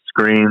or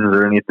screens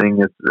or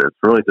anything. It's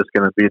really just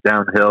going to be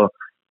downhill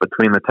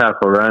between the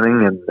tackle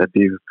running, and if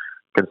you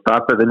can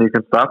stop it, then you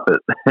can stop it.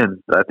 And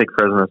I think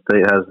Fresno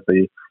State has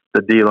the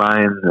D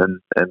line and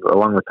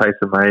along with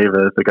Tyson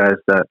Maeva, the guys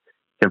that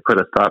can put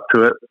a stop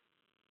to it.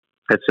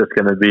 It's just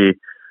going to be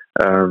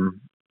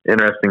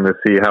interesting to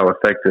see how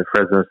effective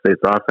Fresno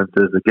State's offense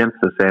is against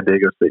the San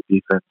Diego State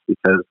defense,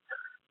 because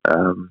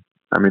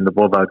the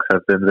Bulldogs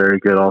have been very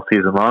good all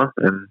season long,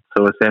 and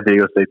so is San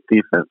Diego State's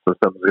defense, so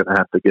something's going to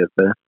have to give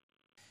there.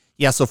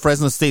 Yeah, so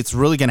Fresno State's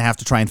really going to have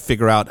to try and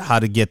figure out how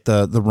to get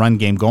the run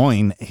game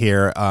going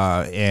here,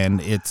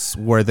 and it's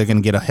where they're going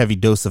to get a heavy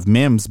dose of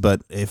Mims,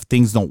 but if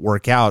things don't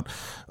work out,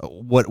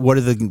 what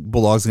are the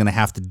Bulldogs going to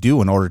have to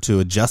do in order to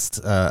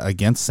adjust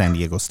against San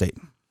Diego State?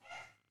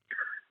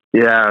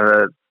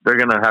 Yeah, they're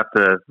going to have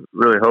to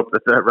really hope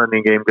that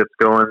running game gets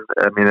going.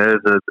 I mean, it is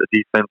a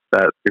defense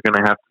that you're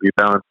going to have to be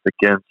balanced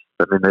against.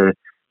 I mean,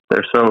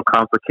 they're so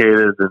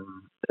complicated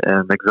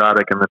and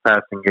exotic in the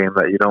passing game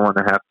that you don't want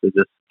to have to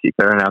just keep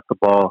airing out the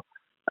ball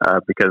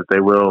because they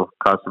will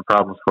cause some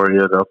problems for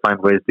you. They'll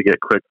find ways to get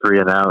quick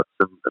 3-and-outs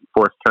and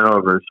force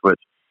turnovers, which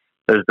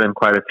there's been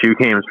quite a few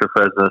games for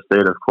Fresno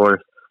State, of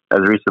course, as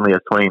recently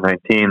as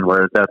 2019,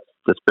 where that's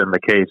just been the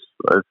case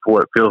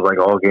for it feels like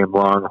all game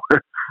long,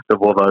 where the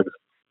Bulldogs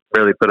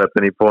barely put up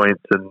any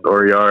points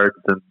or yards,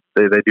 and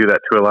they do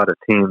that to a lot of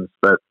teams,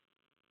 but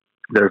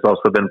there's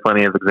also been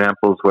plenty of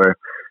examples where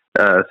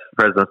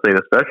Fresno State,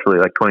 especially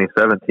like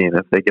 2017,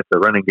 if they get the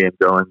running game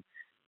going,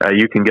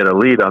 you can get a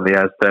lead on the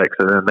Aztecs,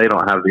 and then they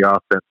don't have the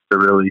offense to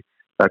really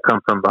come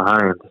from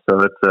behind.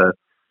 So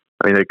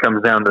it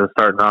comes down to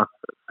starting off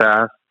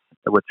fast,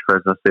 which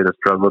Fresno State has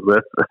struggled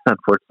with,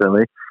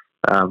 unfortunately.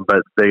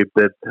 But they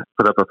did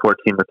put up a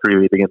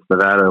 14-3 lead against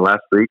Nevada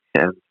last week,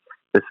 and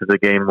this is a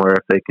game where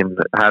if they can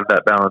have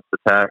that balanced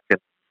attack,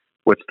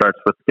 which starts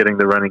with getting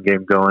the running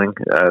game going,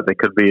 they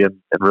could be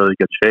in really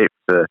good shape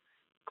to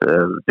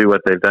do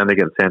what they've done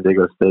against San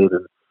Diego State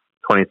in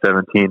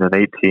 2017 and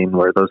 18,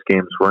 where those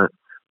games weren't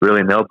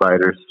really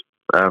nail-biters.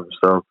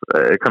 So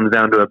it comes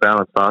down to a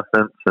balanced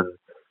offense, and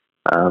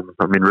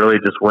really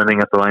just winning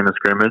at the line of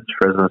scrimmage.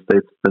 Fresno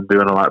State's been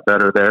doing a lot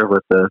better there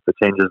with the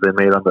changes they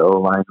made on the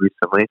O-line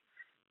recently,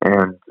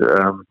 and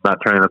not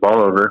turning the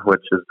ball over,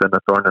 which has been a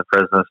thorn in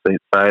Fresno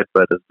State's side,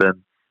 but has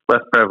been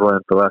less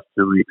prevalent the last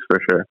 2 weeks for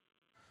sure.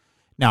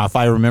 Now, if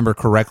I remember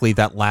correctly,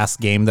 that last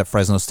game that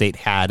Fresno State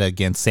had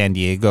against San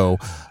Diego,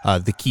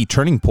 the key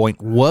turning point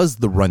was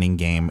the running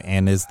game.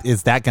 And is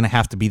that going to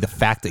have to be the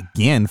fact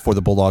again for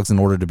the Bulldogs in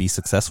order to be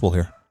successful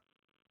here?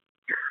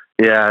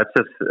 Yeah, it's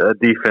just a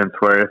defense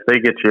where if they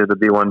get you to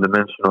be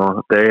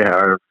one-dimensional, they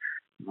are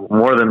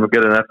more than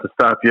good enough to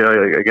stop you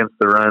against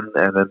the run.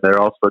 And then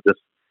they're also just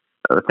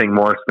think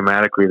more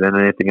schematically than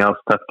anything else,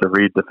 tough to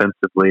read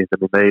defensively. I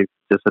mean, they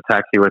just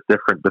attack you with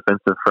different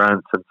defensive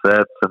fronts and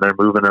sets, and they're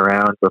moving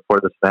around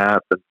before the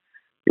snap, and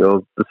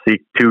you'll see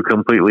two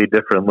completely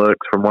different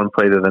looks from one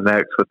play to the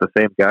next with the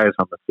same guys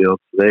on the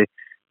field. So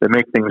they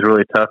make things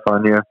really tough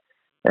on you,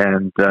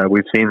 and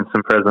we've seen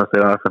some Fresno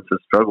State offenses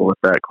struggle with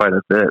that quite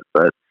a bit.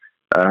 But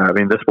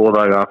this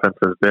Bulldog offense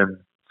has been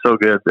so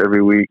good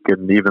every week,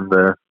 and even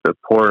the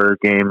poorer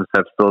games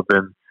have still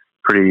been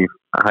pretty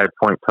high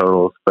point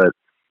totals. But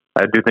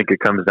I do think it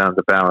comes down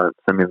to balance.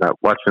 I mean,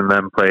 watching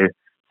them play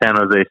San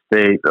Jose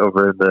State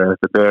over the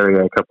Bay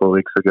Area a couple of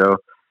weeks ago,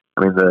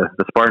 I mean,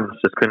 the Spartans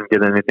just couldn't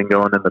get anything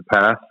going in the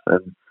pass,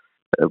 and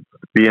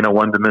being a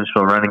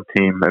one-dimensional running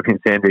team, I mean,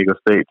 San Diego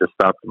State just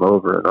stopped them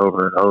over and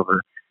over and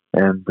over,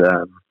 and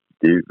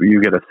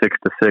you get a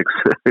 6-6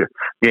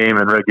 game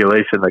in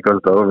regulation that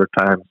goes to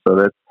overtime.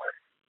 So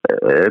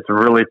it's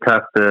really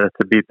tough to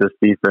beat this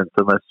defense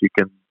unless you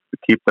can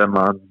keep them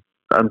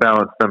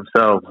unbalanced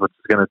themselves, which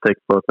is going to take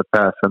both the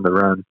pass and the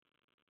run.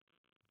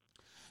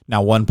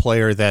 Now, one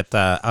player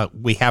that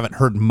we haven't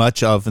heard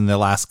much of in the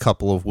last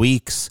couple of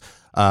weeks,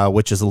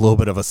 which is a little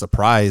bit of a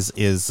surprise,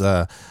 is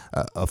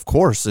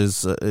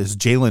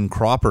Jalen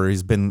Cropper.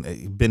 He's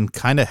been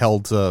kind of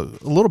held a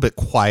little bit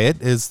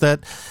quiet. Is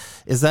that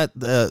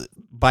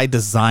by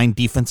design?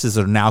 Defenses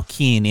are now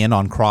keying in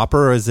on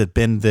Cropper, or has it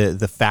been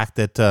the fact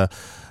that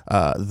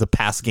the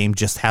pass game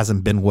just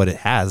hasn't been what it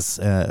has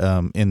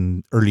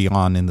in early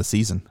on in the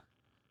season?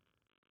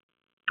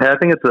 Yeah, I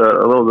think it's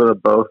a little bit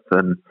of both.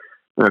 And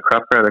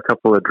Cropper had a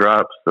couple of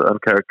drops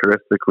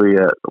uncharacteristically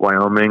at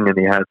Wyoming, and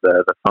he had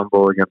the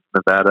fumble against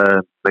Nevada.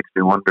 It makes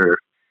me wonder if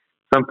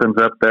something's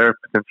up there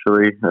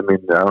potentially. I mean,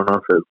 I don't know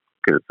if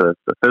it's a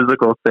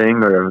physical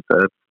thing or if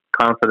it's a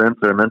confidence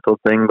or a mental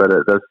thing, but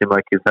it does seem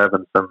like he's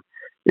having some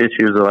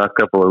issues the last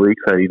couple of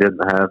weeks that he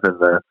didn't have in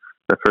the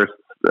first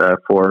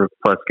 4+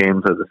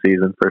 games of the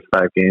season, first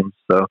 5 games.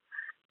 So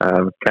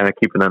kind of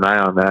keeping an eye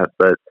on that.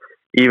 But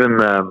even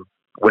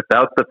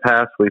without the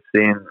pass, we've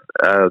seen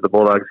the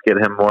Bulldogs get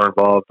him more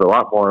involved, a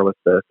lot more with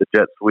the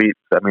jet sweeps.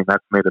 I mean,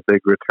 that's made a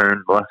big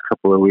return the last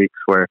couple of weeks,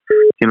 where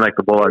it seemed like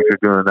the Bulldogs are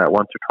doing that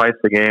once or twice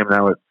a game.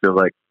 Now it feels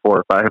like 4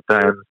 or 5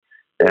 times,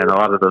 and a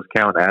lot of those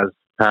count as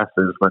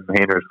passes when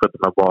Hayner's putting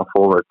the ball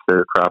forward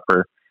to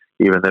Cropper,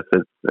 even if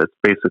it's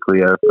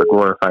basically a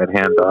glorified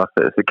handoff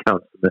as it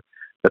counts in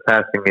the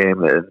passing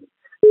game. And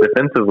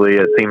defensively,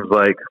 it seems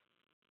like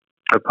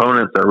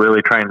opponents are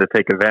really trying to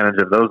take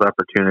advantage of those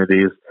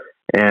opportunities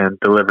and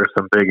deliver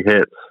some big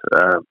hits.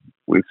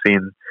 We've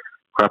seen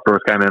Cropper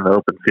was kind of in the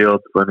open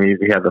field when he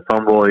had the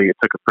fumble. He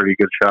took a pretty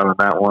good shot on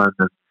that one.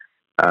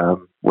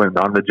 And when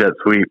on the jet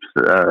sweeps,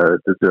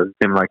 it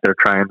seemed like they're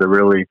trying to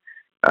really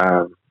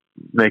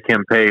make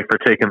him pay for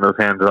taking those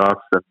hands off.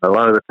 And a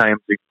lot of the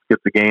times he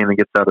gets the gain and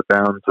gets out of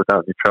bounds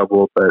without any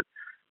trouble. But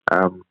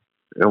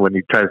when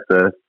he tries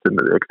to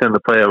extend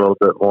the play a little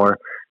bit more,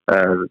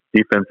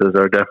 defenses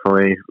are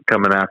definitely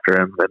coming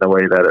after him in a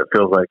way that it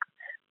feels like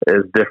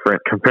is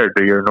different compared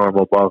to your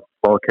normal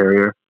ball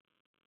carrier.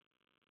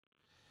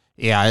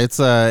 Yeah, it's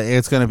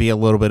going to be a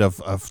little bit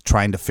of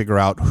trying to figure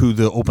out who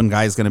the open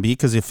guy is going to be,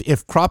 because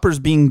if Cropper's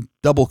being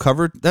double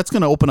covered, that's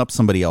going to open up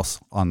somebody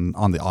else on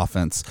the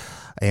offense.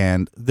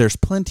 And there's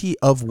plenty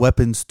of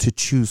weapons to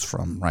choose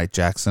from, right,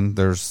 Jackson?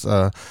 There's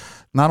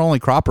not only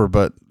Cropper,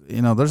 but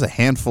there's a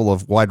handful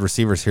of wide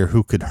receivers here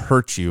who could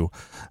hurt you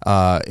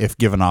if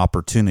given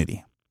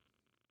opportunity.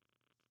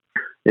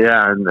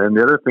 Yeah, and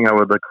the other thing I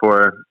would look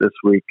for this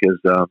week is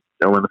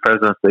when the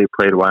Fresno State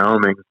played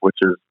Wyoming, which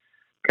is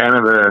kind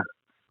of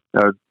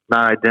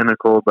not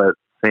identical, but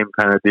same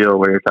kind of deal,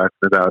 where you're talking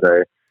about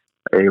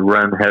a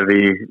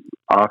run-heavy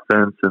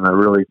offense and a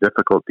really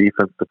difficult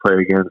defense to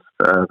play against.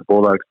 The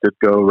Bulldogs did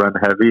go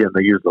run-heavy, and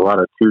they used a lot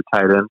of two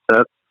tight end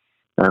sets.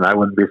 And I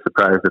wouldn't be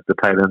surprised if the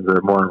tight ends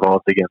are more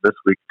involved again this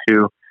week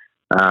too.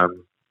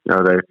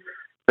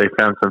 They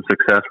found some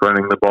success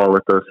running the ball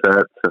with those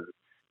sets, and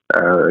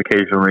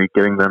occasionally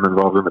getting them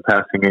involved in the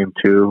passing game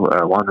too.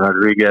 Juan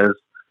Rodriguez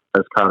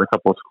has caught a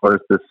couple of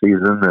scores this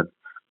season, and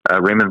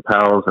Raymond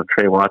Powell and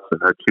Trey Watson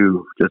are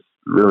two just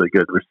really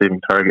good receiving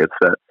targets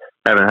that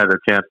haven't had a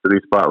chance to be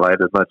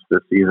spotlighted much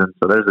this season.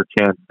 So there's a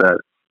chance that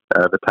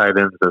the tight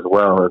ends as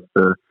well as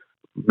the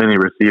many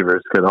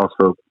receivers could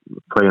also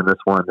play in this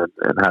one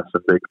and have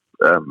some big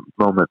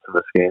moments in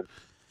this game.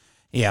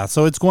 Yeah,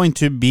 so it's going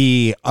to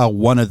be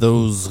one of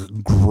those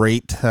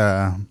great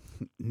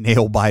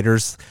nail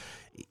biters.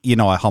 You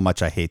know how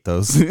much I hate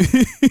those.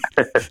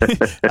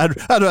 I'd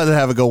rather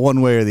have it go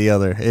one way or the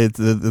other.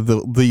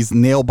 These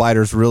nail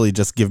biters really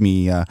just give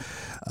me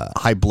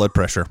high blood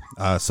pressure,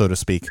 so to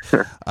speak.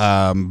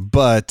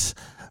 But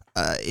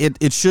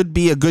it should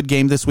be a good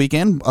game this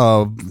weekend.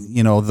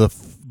 The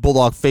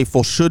Bulldog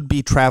faithful should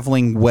be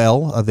traveling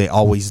well. They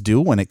always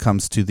do when it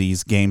comes to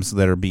these games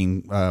that are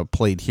being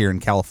played here in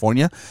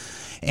California.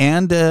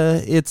 And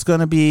it's going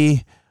to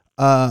be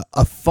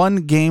a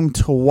fun game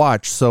to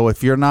watch. So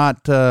if you're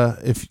not,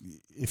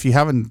 if you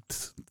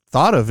haven't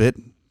thought of it,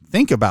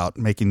 think about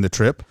making the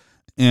trip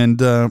and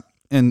going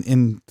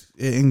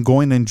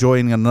and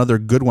enjoying another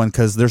good one,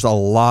 because there's a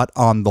lot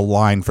on the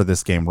line for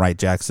this game, right,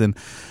 Jackson?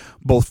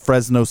 Both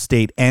Fresno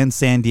State and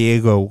San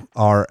Diego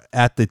are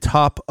at the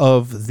top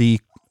of the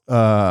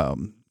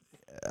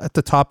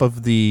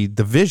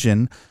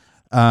division.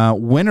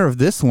 Winner of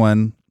this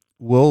one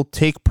will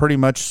take pretty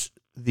much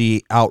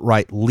the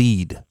outright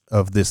lead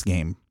of this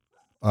game,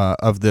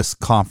 of this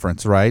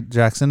conference, right,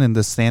 Jackson, in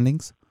the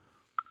standings?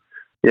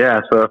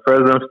 Yeah, so if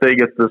Fresno State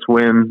gets this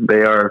win,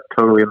 they are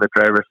totally in the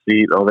driver's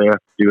seat. All they have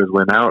to do is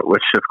win out,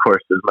 which, of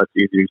course, is much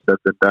easier said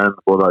than done.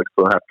 The Bulldogs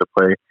still have to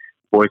play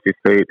Boise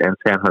State and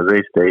San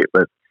Jose State,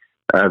 but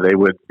they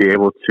would be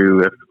able to,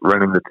 if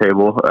running the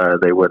table,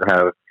 they would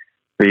have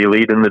the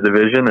lead in the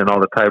division and all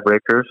the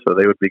tiebreakers, so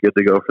they would be good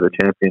to go for the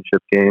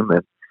championship game.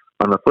 And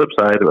on the flip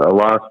side, a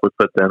loss would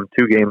put them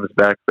 2 games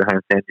back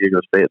behind San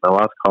Diego State in the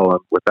loss column.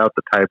 Without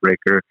the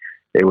tiebreaker,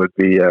 it would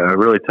be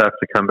really tough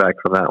to come back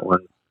from that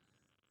one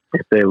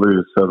if they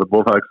lose. So the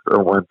Bulldogs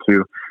don't want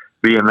to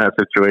be in that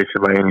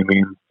situation by any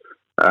means.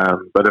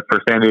 But if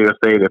for San Diego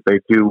State, if they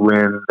do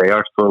win, they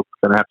are still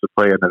going to have to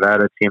play a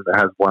Nevada team that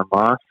has 1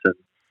 loss. And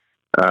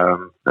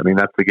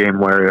that's a game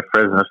where if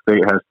Fresno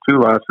State has 2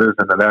 losses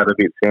and Nevada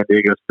beats San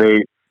Diego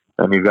State,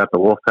 then you've got the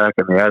Wolfpack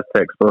and the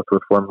Aztecs both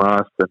with 1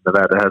 loss, and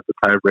Nevada has the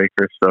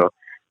tiebreaker. So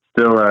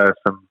still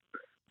some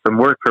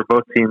work for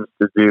both teams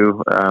to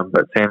do,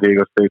 but San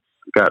Diego State's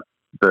got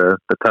the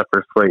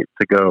tougher slate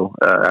to go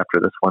after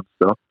this one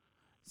still.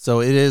 So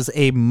it is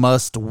a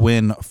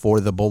must-win for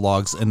the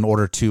Bulldogs in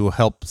order to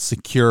help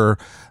secure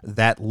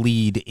that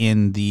lead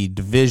in the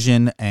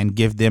division and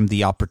give them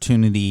the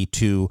opportunity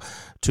to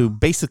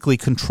basically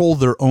control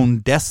their own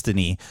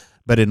destiny.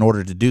 But in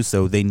order to do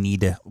so, they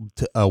need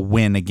a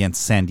win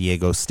against San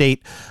Diego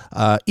State.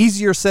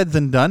 Easier said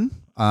than done.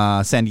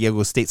 San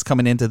Diego State's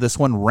coming into this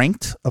one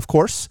ranked, of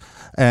course,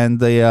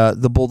 and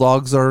the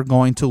Bulldogs are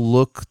going to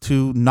look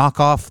to knock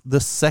off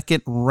the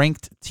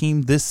second-ranked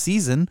team this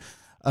season.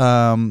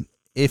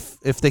 If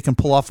they can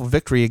pull off a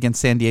victory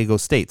against San Diego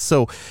State.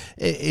 So,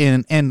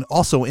 and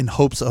also in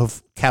hopes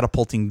of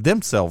catapulting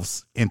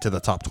themselves into the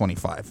top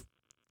 25.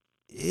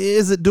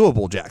 Is it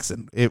doable,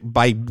 Jackson?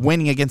 By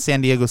winning against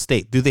San Diego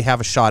State, do they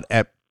have a shot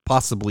at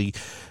possibly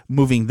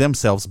moving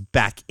themselves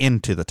back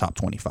into the top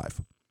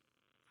 25?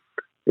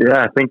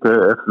 Yeah, I think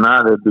that if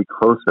not, it'd be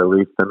close at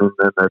least. I mean,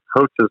 in the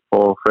coaches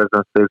poll,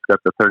 Fresno State's got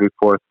the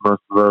 34th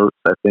most votes.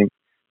 I think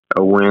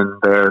a win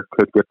there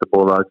could get the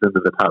Bulldogs into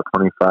the top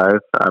 25.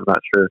 I'm not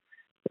sure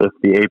if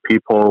the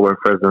AP poll, where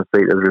Fresno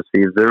State has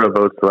received 0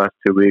 votes the last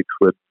 2 weeks,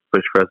 would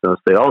push Fresno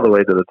State all the way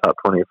to the top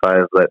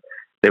 25, but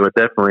they would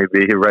definitely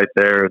be right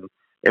there and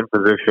in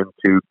position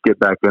to get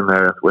back in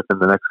there within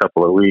the next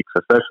couple of weeks,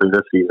 especially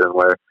this season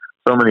where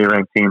so many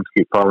ranked teams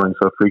keep falling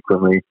so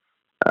frequently.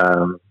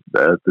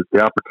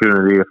 The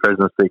opportunity, if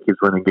Fresno State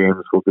keeps winning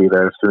games, will be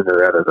there sooner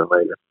rather than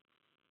later.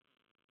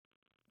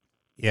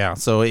 Yeah,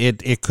 so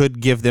it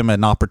could give them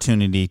an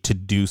opportunity to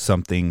do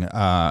something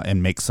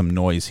and make some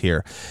noise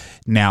here.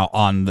 Now,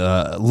 on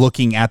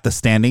looking at the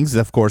standings,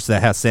 of course,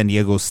 that has San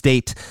Diego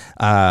State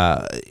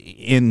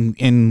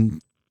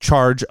in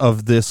charge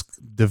of this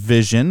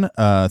division,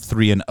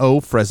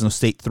 3-0. Fresno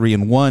State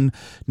 3-1.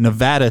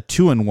 Nevada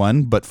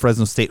 2-1, but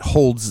Fresno State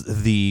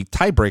holds the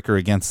tiebreaker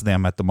against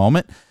them at the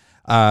moment.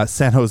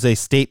 San Jose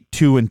State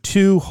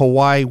 2-2,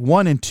 Hawaii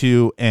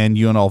 1-2, and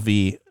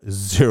UNLV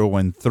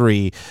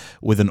 0-3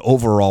 with an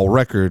overall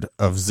record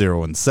of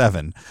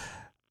 0-7.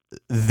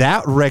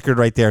 That record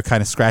right there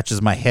kind of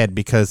scratches my head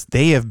because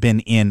they have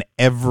been in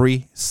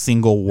every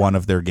single one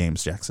of their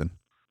games, Jackson.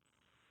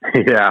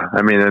 Yeah,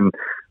 I mean, and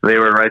they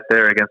were right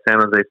there against San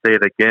Jose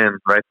State again,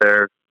 right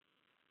there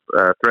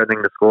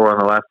threatening to score on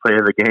the last play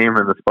of the game,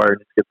 and the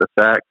Spartans get the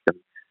sack and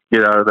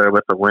get out of there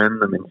with a win.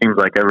 I mean, it seems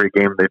like every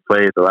game they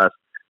played the last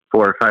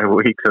 4 or 5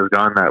 weeks has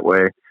gone that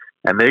way.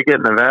 And they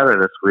get Nevada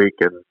this week,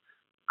 and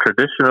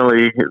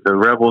traditionally the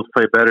Rebels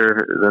play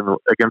better than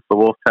against the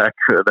Wolfpack,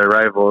 their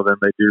rival, than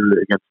they do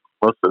against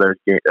most of their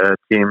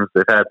teams.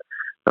 They've had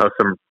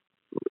some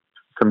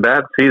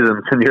bad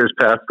seasons in years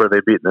past where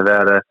they beat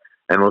Nevada,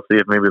 and we'll see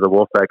if maybe the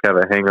Wolfpack have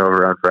a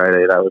hangover on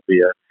Friday. That would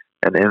be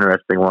an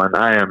interesting one.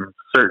 I am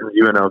certain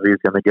UNLV is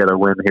going to get a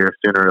win here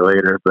sooner or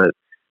later, but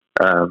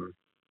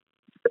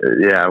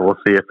yeah, we'll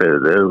see if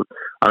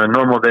on a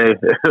normal day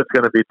it's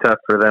going to be tough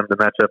for them to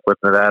match up with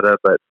Nevada,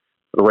 but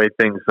the way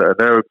things are,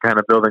 they're kind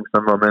of building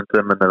some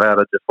momentum, and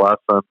Nevada just lost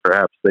some.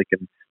 Perhaps they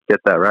can get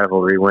that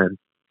rivalry win.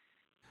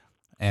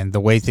 And the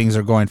way things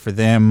are going for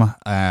them,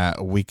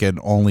 we can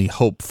only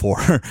hope for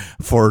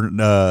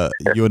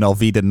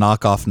UNLV to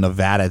knock off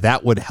Nevada.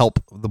 That would help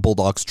the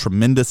Bulldogs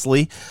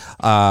tremendously.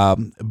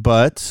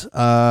 But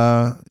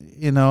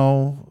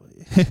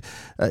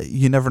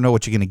you never know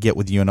what you're going to get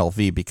with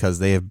UNLV because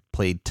they have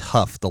played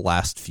tough the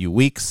last few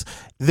weeks.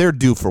 They're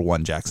due for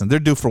one, Jackson. They're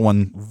due for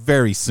one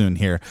very soon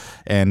here.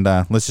 And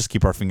let's just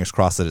keep our fingers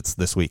crossed that it's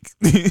this week.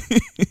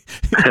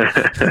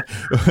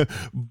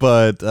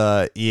 But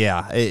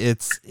yeah,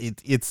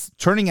 it's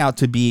turning out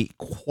to be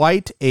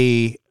quite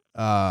a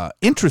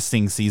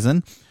interesting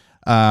season.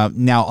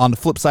 Now, on the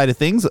flip side of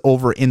things,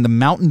 over in the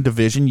Mountain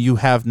Division, you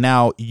have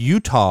now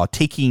Utah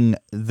taking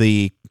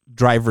the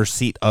driver's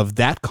seat of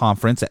that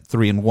conference at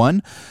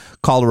 3-1,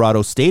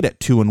 Colorado State at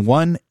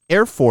 2-1,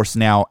 Air Force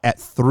now at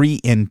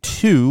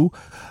 3-2,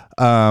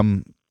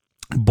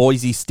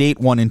 Boise State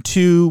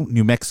 1-2,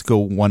 New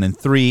Mexico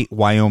 1-3,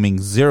 Wyoming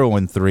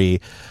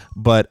 0-3,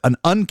 but an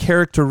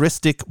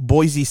uncharacteristic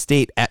Boise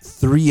State at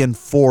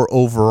 3-4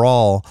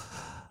 overall.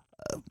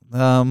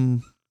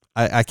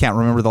 I can't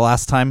remember the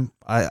last time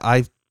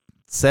I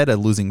said a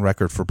losing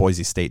record for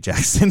Boise State,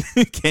 Jackson.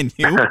 Can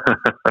you?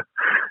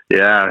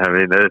 Yeah, I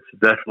mean, it's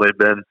definitely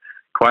been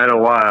quite a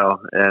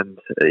while, and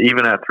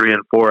even at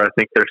 3-4, I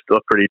think they're still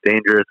pretty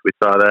dangerous. We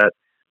saw that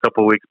a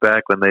couple of weeks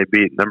back when they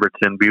beat number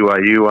 10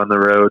 BYU on the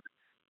road.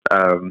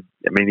 I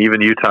mean, even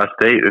Utah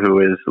State,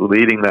 who is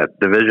leading that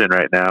division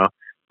right now,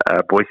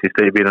 Boise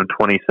State beat them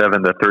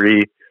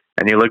 27-3.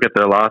 And you look at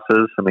their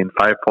losses. I mean,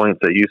 5 points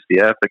at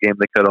UCF, a game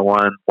they could have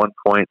won. 1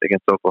 point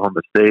against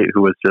Oklahoma State,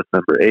 who was just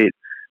number 8,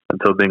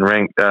 until being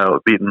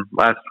beaten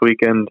last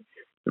weekend.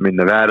 I mean,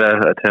 Nevada,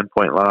 a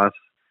 10-point loss.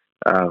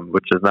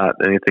 Which is not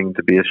anything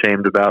to be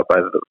ashamed about by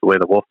the way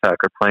the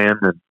Wolfpack are playing.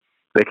 And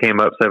they came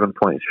up 7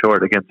 points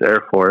short against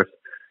Air Force.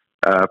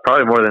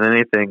 Probably more than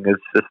anything is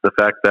just the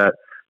fact that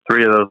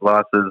 3 of those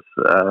losses,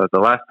 the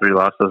last 3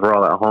 losses, were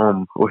all at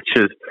home, which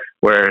is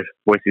where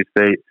Boise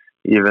State,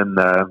 even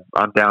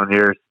on down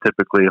years,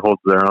 typically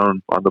holds their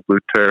own on the blue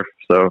turf.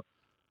 So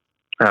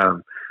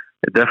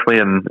definitely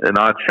an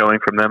odd showing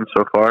from them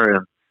so far.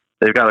 And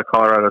they've got a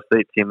Colorado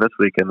State team this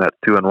weekend that's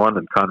 2-1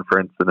 in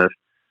conference. And if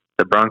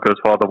the Broncos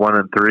fall to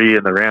 1-3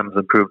 and the Rams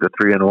improve to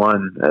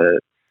 3-1,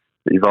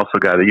 you've also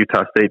got a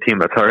Utah State team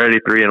that's already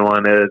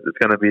 3-1. It's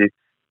going to be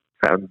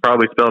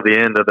probably spell the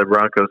end of the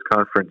Broncos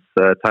conference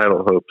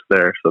title hopes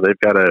there. So they've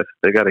got to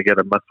get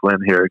a must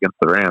win here against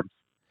the Rams.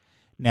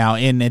 Now,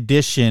 in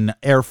addition,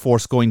 Air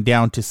Force going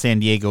down to San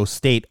Diego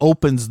State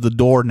opens the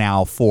door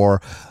now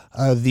for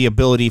the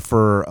ability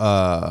for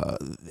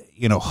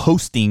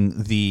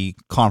hosting the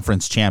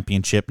conference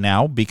championship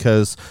now,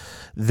 because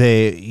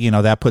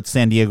that puts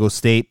San Diego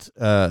State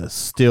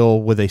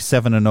still with a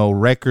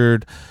 7-0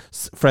 record,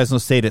 Fresno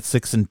State at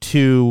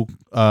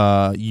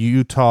 6-2,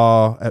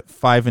 Utah at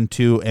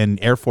 5-2, and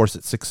Air Force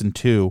at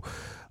 6-2,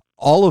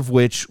 all of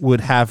which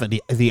would have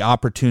the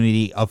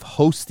opportunity of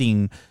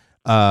hosting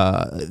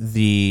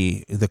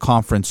the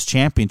conference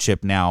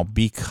championship now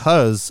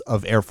because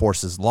of Air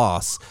Force's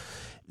loss.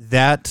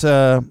 That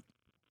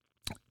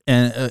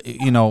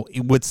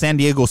with San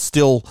Diego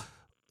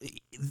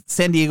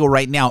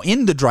right now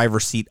in the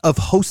driver's seat of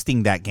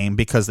hosting that game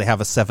because they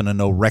have a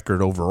 7-0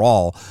 record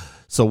overall.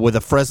 So with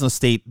a Fresno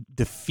State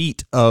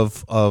defeat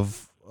of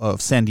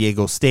San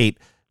Diego State,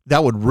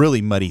 that would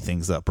really muddy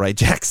things up, right,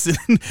 Jackson?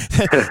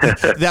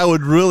 That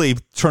would really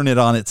turn it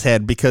on its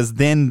head, because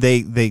then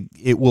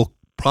it will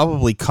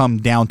probably come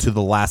down to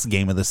the last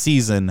game of the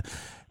season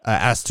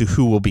as to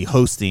who will be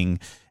hosting.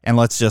 And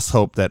let's just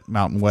hope that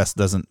Mountain West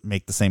doesn't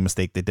make the same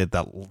mistake they did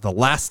the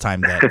last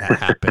time that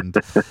happened.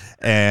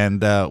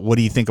 And what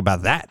do you think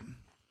about that?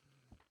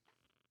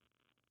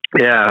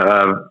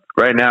 Yeah,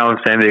 right now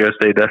San Diego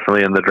State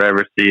definitely in the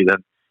driver's seat.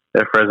 And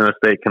if Fresno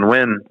State can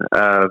win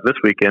this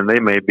weekend, they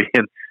may be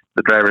in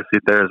the driver's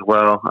seat there as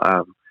well.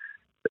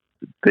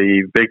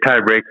 The big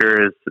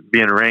tiebreaker is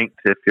being ranked.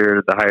 If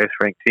you're the highest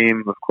ranked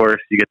team, of course,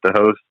 you get to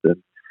host.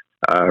 And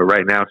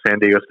right now, San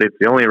Diego State's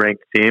the only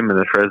ranked team, and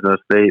the Fresno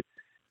State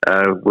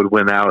would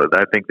win out.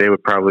 I think they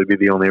would probably be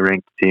the only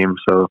ranked team.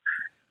 So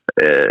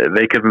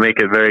they could make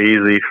it very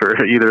easy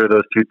for either of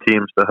those two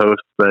teams to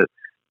host. But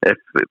if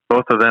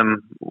both of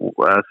them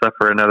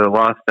suffer another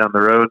loss down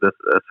the road,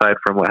 aside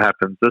from what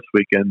happens this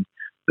weekend,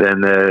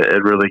 then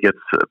it really gets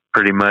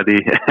pretty muddy,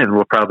 and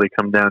will probably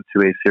come down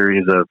to a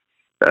series of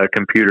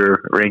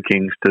computer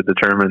rankings to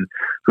determine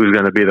who's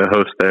going to be the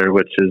host there,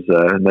 which is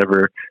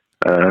never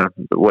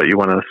what you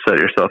want to set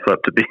yourself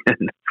up to be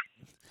in.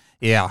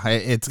 Yeah,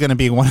 it's going to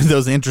be one of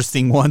those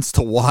interesting ones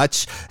to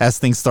watch as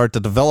things start to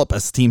develop,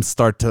 as teams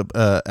start to,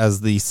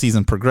 as the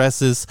season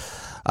progresses.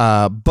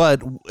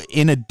 But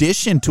in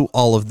addition to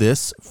all of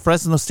this,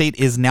 Fresno State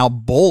is now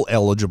bowl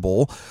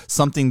eligible,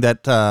 something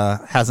that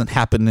hasn't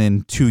happened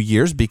in 2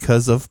 years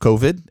because of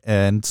COVID.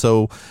 And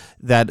so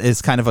that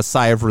is kind of a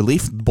sigh of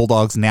relief.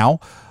 Bulldogs now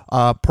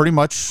pretty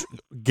much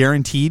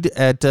guaranteed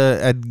at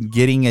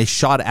getting a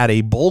shot at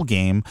a bowl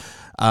game.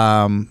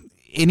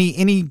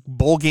 Any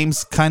bowl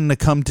games kind of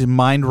come to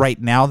mind right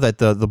now that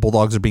the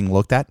Bulldogs are being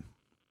looked at?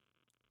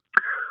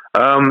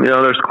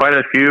 There's quite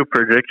a few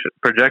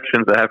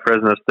projections that have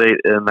Fresno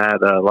State in that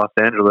Los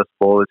Angeles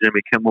Bowl, the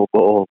Jimmy Kimmel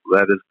Bowl,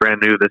 that is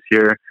brand new this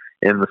year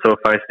in the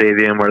SoFi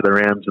Stadium where the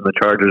Rams and the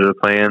Chargers are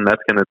playing.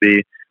 That's going to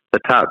be the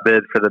top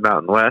bid for the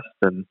Mountain West.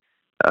 And,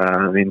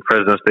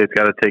 Fresno State's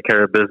got to take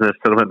care of business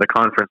to win the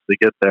conference to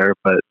get there.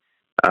 But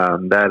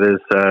that is,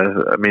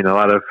 a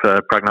lot of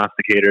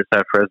prognosticators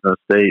have Fresno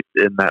State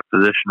in that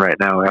position right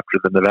now after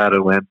the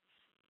Nevada win.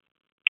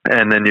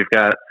 And then you've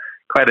got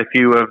quite a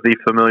few of the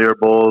familiar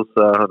bowls,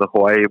 the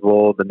Hawaii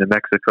Bowl, the New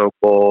Mexico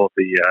Bowl,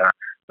 the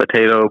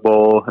Potato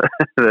Bowl,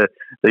 the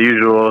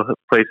usual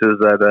places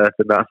that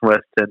the Mountain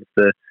West tends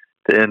to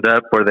end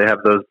up where they have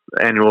those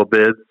annual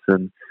bids.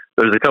 And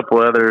there's a couple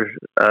other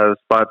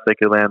spots they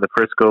could land. The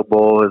Frisco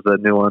Bowl is a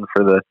new one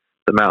for the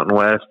Mountain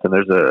West, and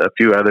there's a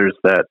few others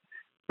that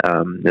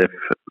if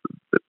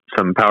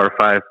some Power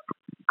 5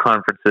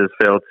 conferences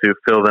fail to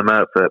fill them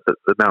up, that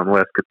the Mountain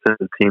West could send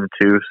a team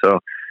to. So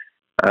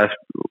I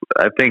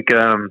think,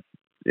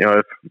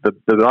 if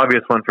the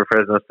obvious one for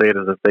Fresno State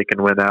is if they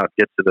can win out,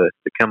 get to the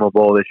Kimmel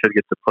Bowl, they should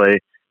get to play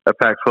a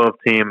Pac-12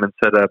 team and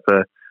set up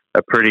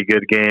a pretty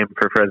good game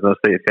for Fresno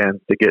State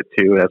fans to get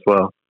to as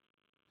well.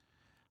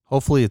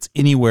 Hopefully it's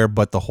anywhere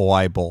but the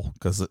Hawaii Bowl,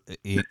 because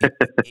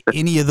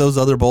any of those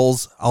other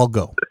bowls, I'll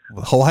go.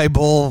 The Hawaii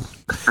Bowl,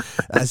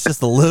 that's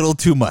just a little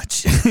too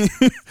much.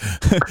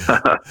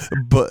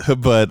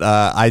 but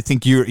I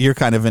think you're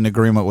kind of in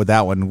agreement with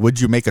that one. Would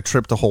you make a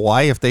trip to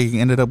Hawaii if they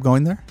ended up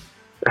going there?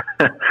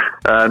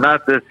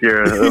 Not this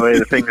year, the way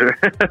the things are.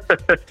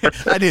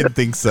 I didn't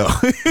think so.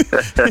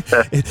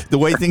 The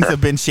way things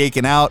have been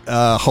shaken out,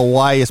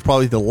 Hawaii is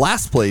probably the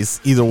last place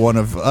either one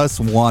of us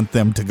want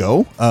them to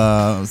go.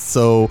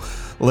 So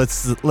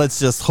let's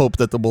just hope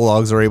that the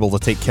Bulldogs are able to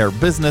take care of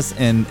business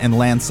and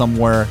land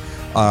somewhere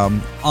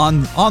on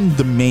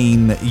the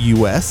main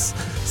U.S.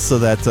 so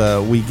that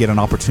we get an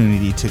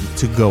opportunity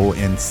to go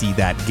and see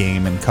that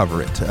game and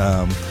cover it.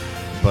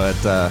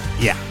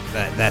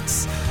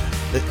 That's.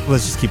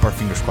 Let's just keep our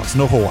fingers crossed.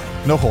 No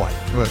Hawaii.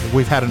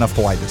 We've had enough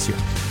Hawaii this year.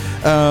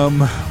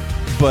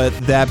 But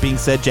that being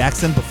said,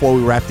 Jackson, before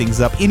we wrap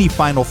things up, any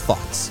final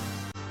thoughts?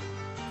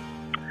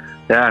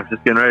 Yeah, I'm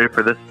just getting ready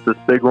for this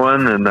big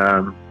one. And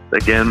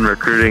again,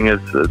 recruiting is,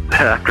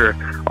 after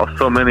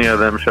so many of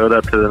them showed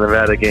up to the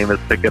Nevada game, is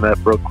picking up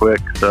real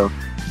quick. So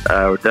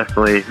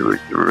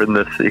we're in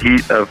this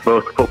heat of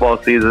both football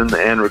season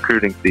and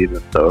recruiting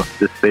season. So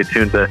just stay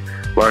tuned to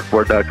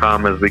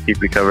larkboard.com as we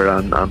keep you covered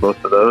on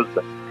both of those.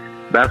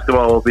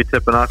 Basketball will be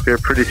tipping off here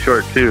pretty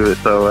short too,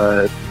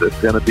 so it's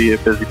going to be a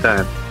busy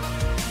time.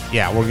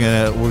 Yeah, we're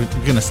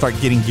gonna start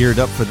getting geared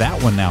up for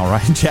that one now,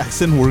 right,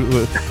 Jackson?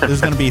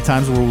 There's going to be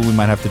times where we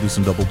might have to do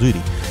some double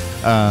duty.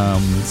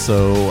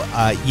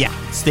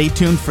 Stay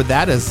tuned for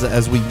that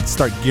as we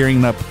start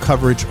gearing up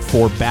coverage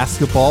for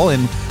basketball,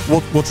 and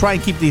we'll try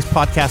and keep these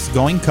podcasts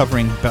going,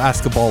 covering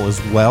basketball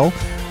as well.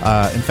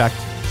 In fact,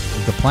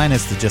 the plan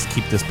is to just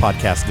keep this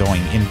podcast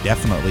going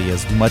indefinitely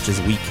as much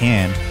as we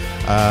can.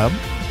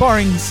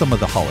 Barring some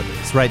of the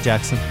holidays, right,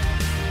 Jackson?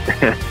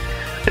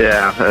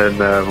 Yeah, and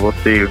we'll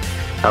see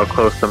how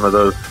close some of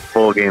those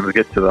bowl games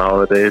get to the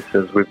holidays,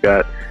 as we've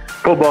got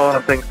football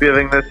on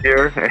Thanksgiving this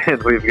year,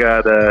 and we've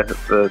got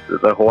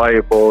the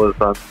Hawaii Bowl is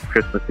on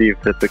Christmas Eve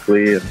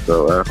typically, and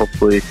so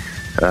hopefully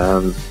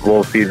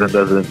bowl season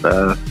doesn't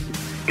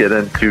get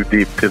in too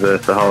deep to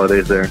the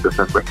holidays there in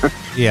December.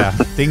 Yeah,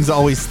 things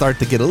always start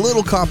to get a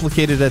little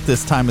complicated at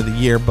this time of the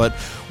year, but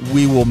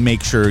we will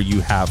make sure you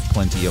have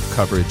plenty of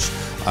coverage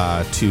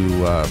to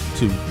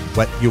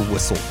wet your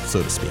whistle,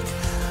 so to speak.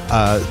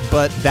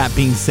 But that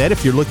being said,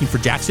 if you're looking for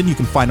Jackson, you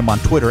can find him on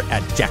Twitter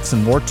at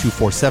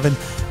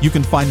JacksonMoore247. You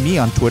can find me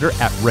on Twitter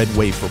at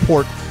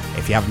RedWaveReport.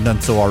 If you haven't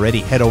done so already,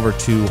 head over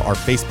to our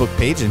Facebook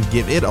page and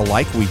give it a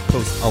like. We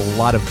post a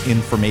lot of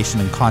information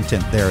and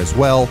content there as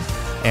well.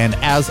 And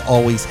as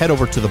always, head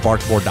over to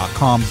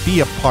thebarkboard.com, be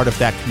a part of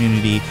that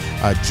community,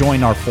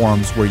 join our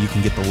forums where you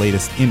can get the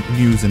latest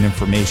news and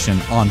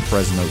information on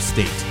Fresno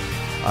State.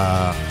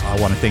 I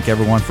want to thank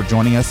everyone for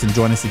joining us, and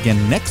join us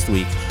again next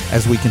week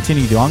as we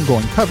continue the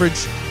ongoing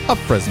coverage of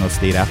Fresno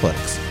State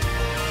athletics.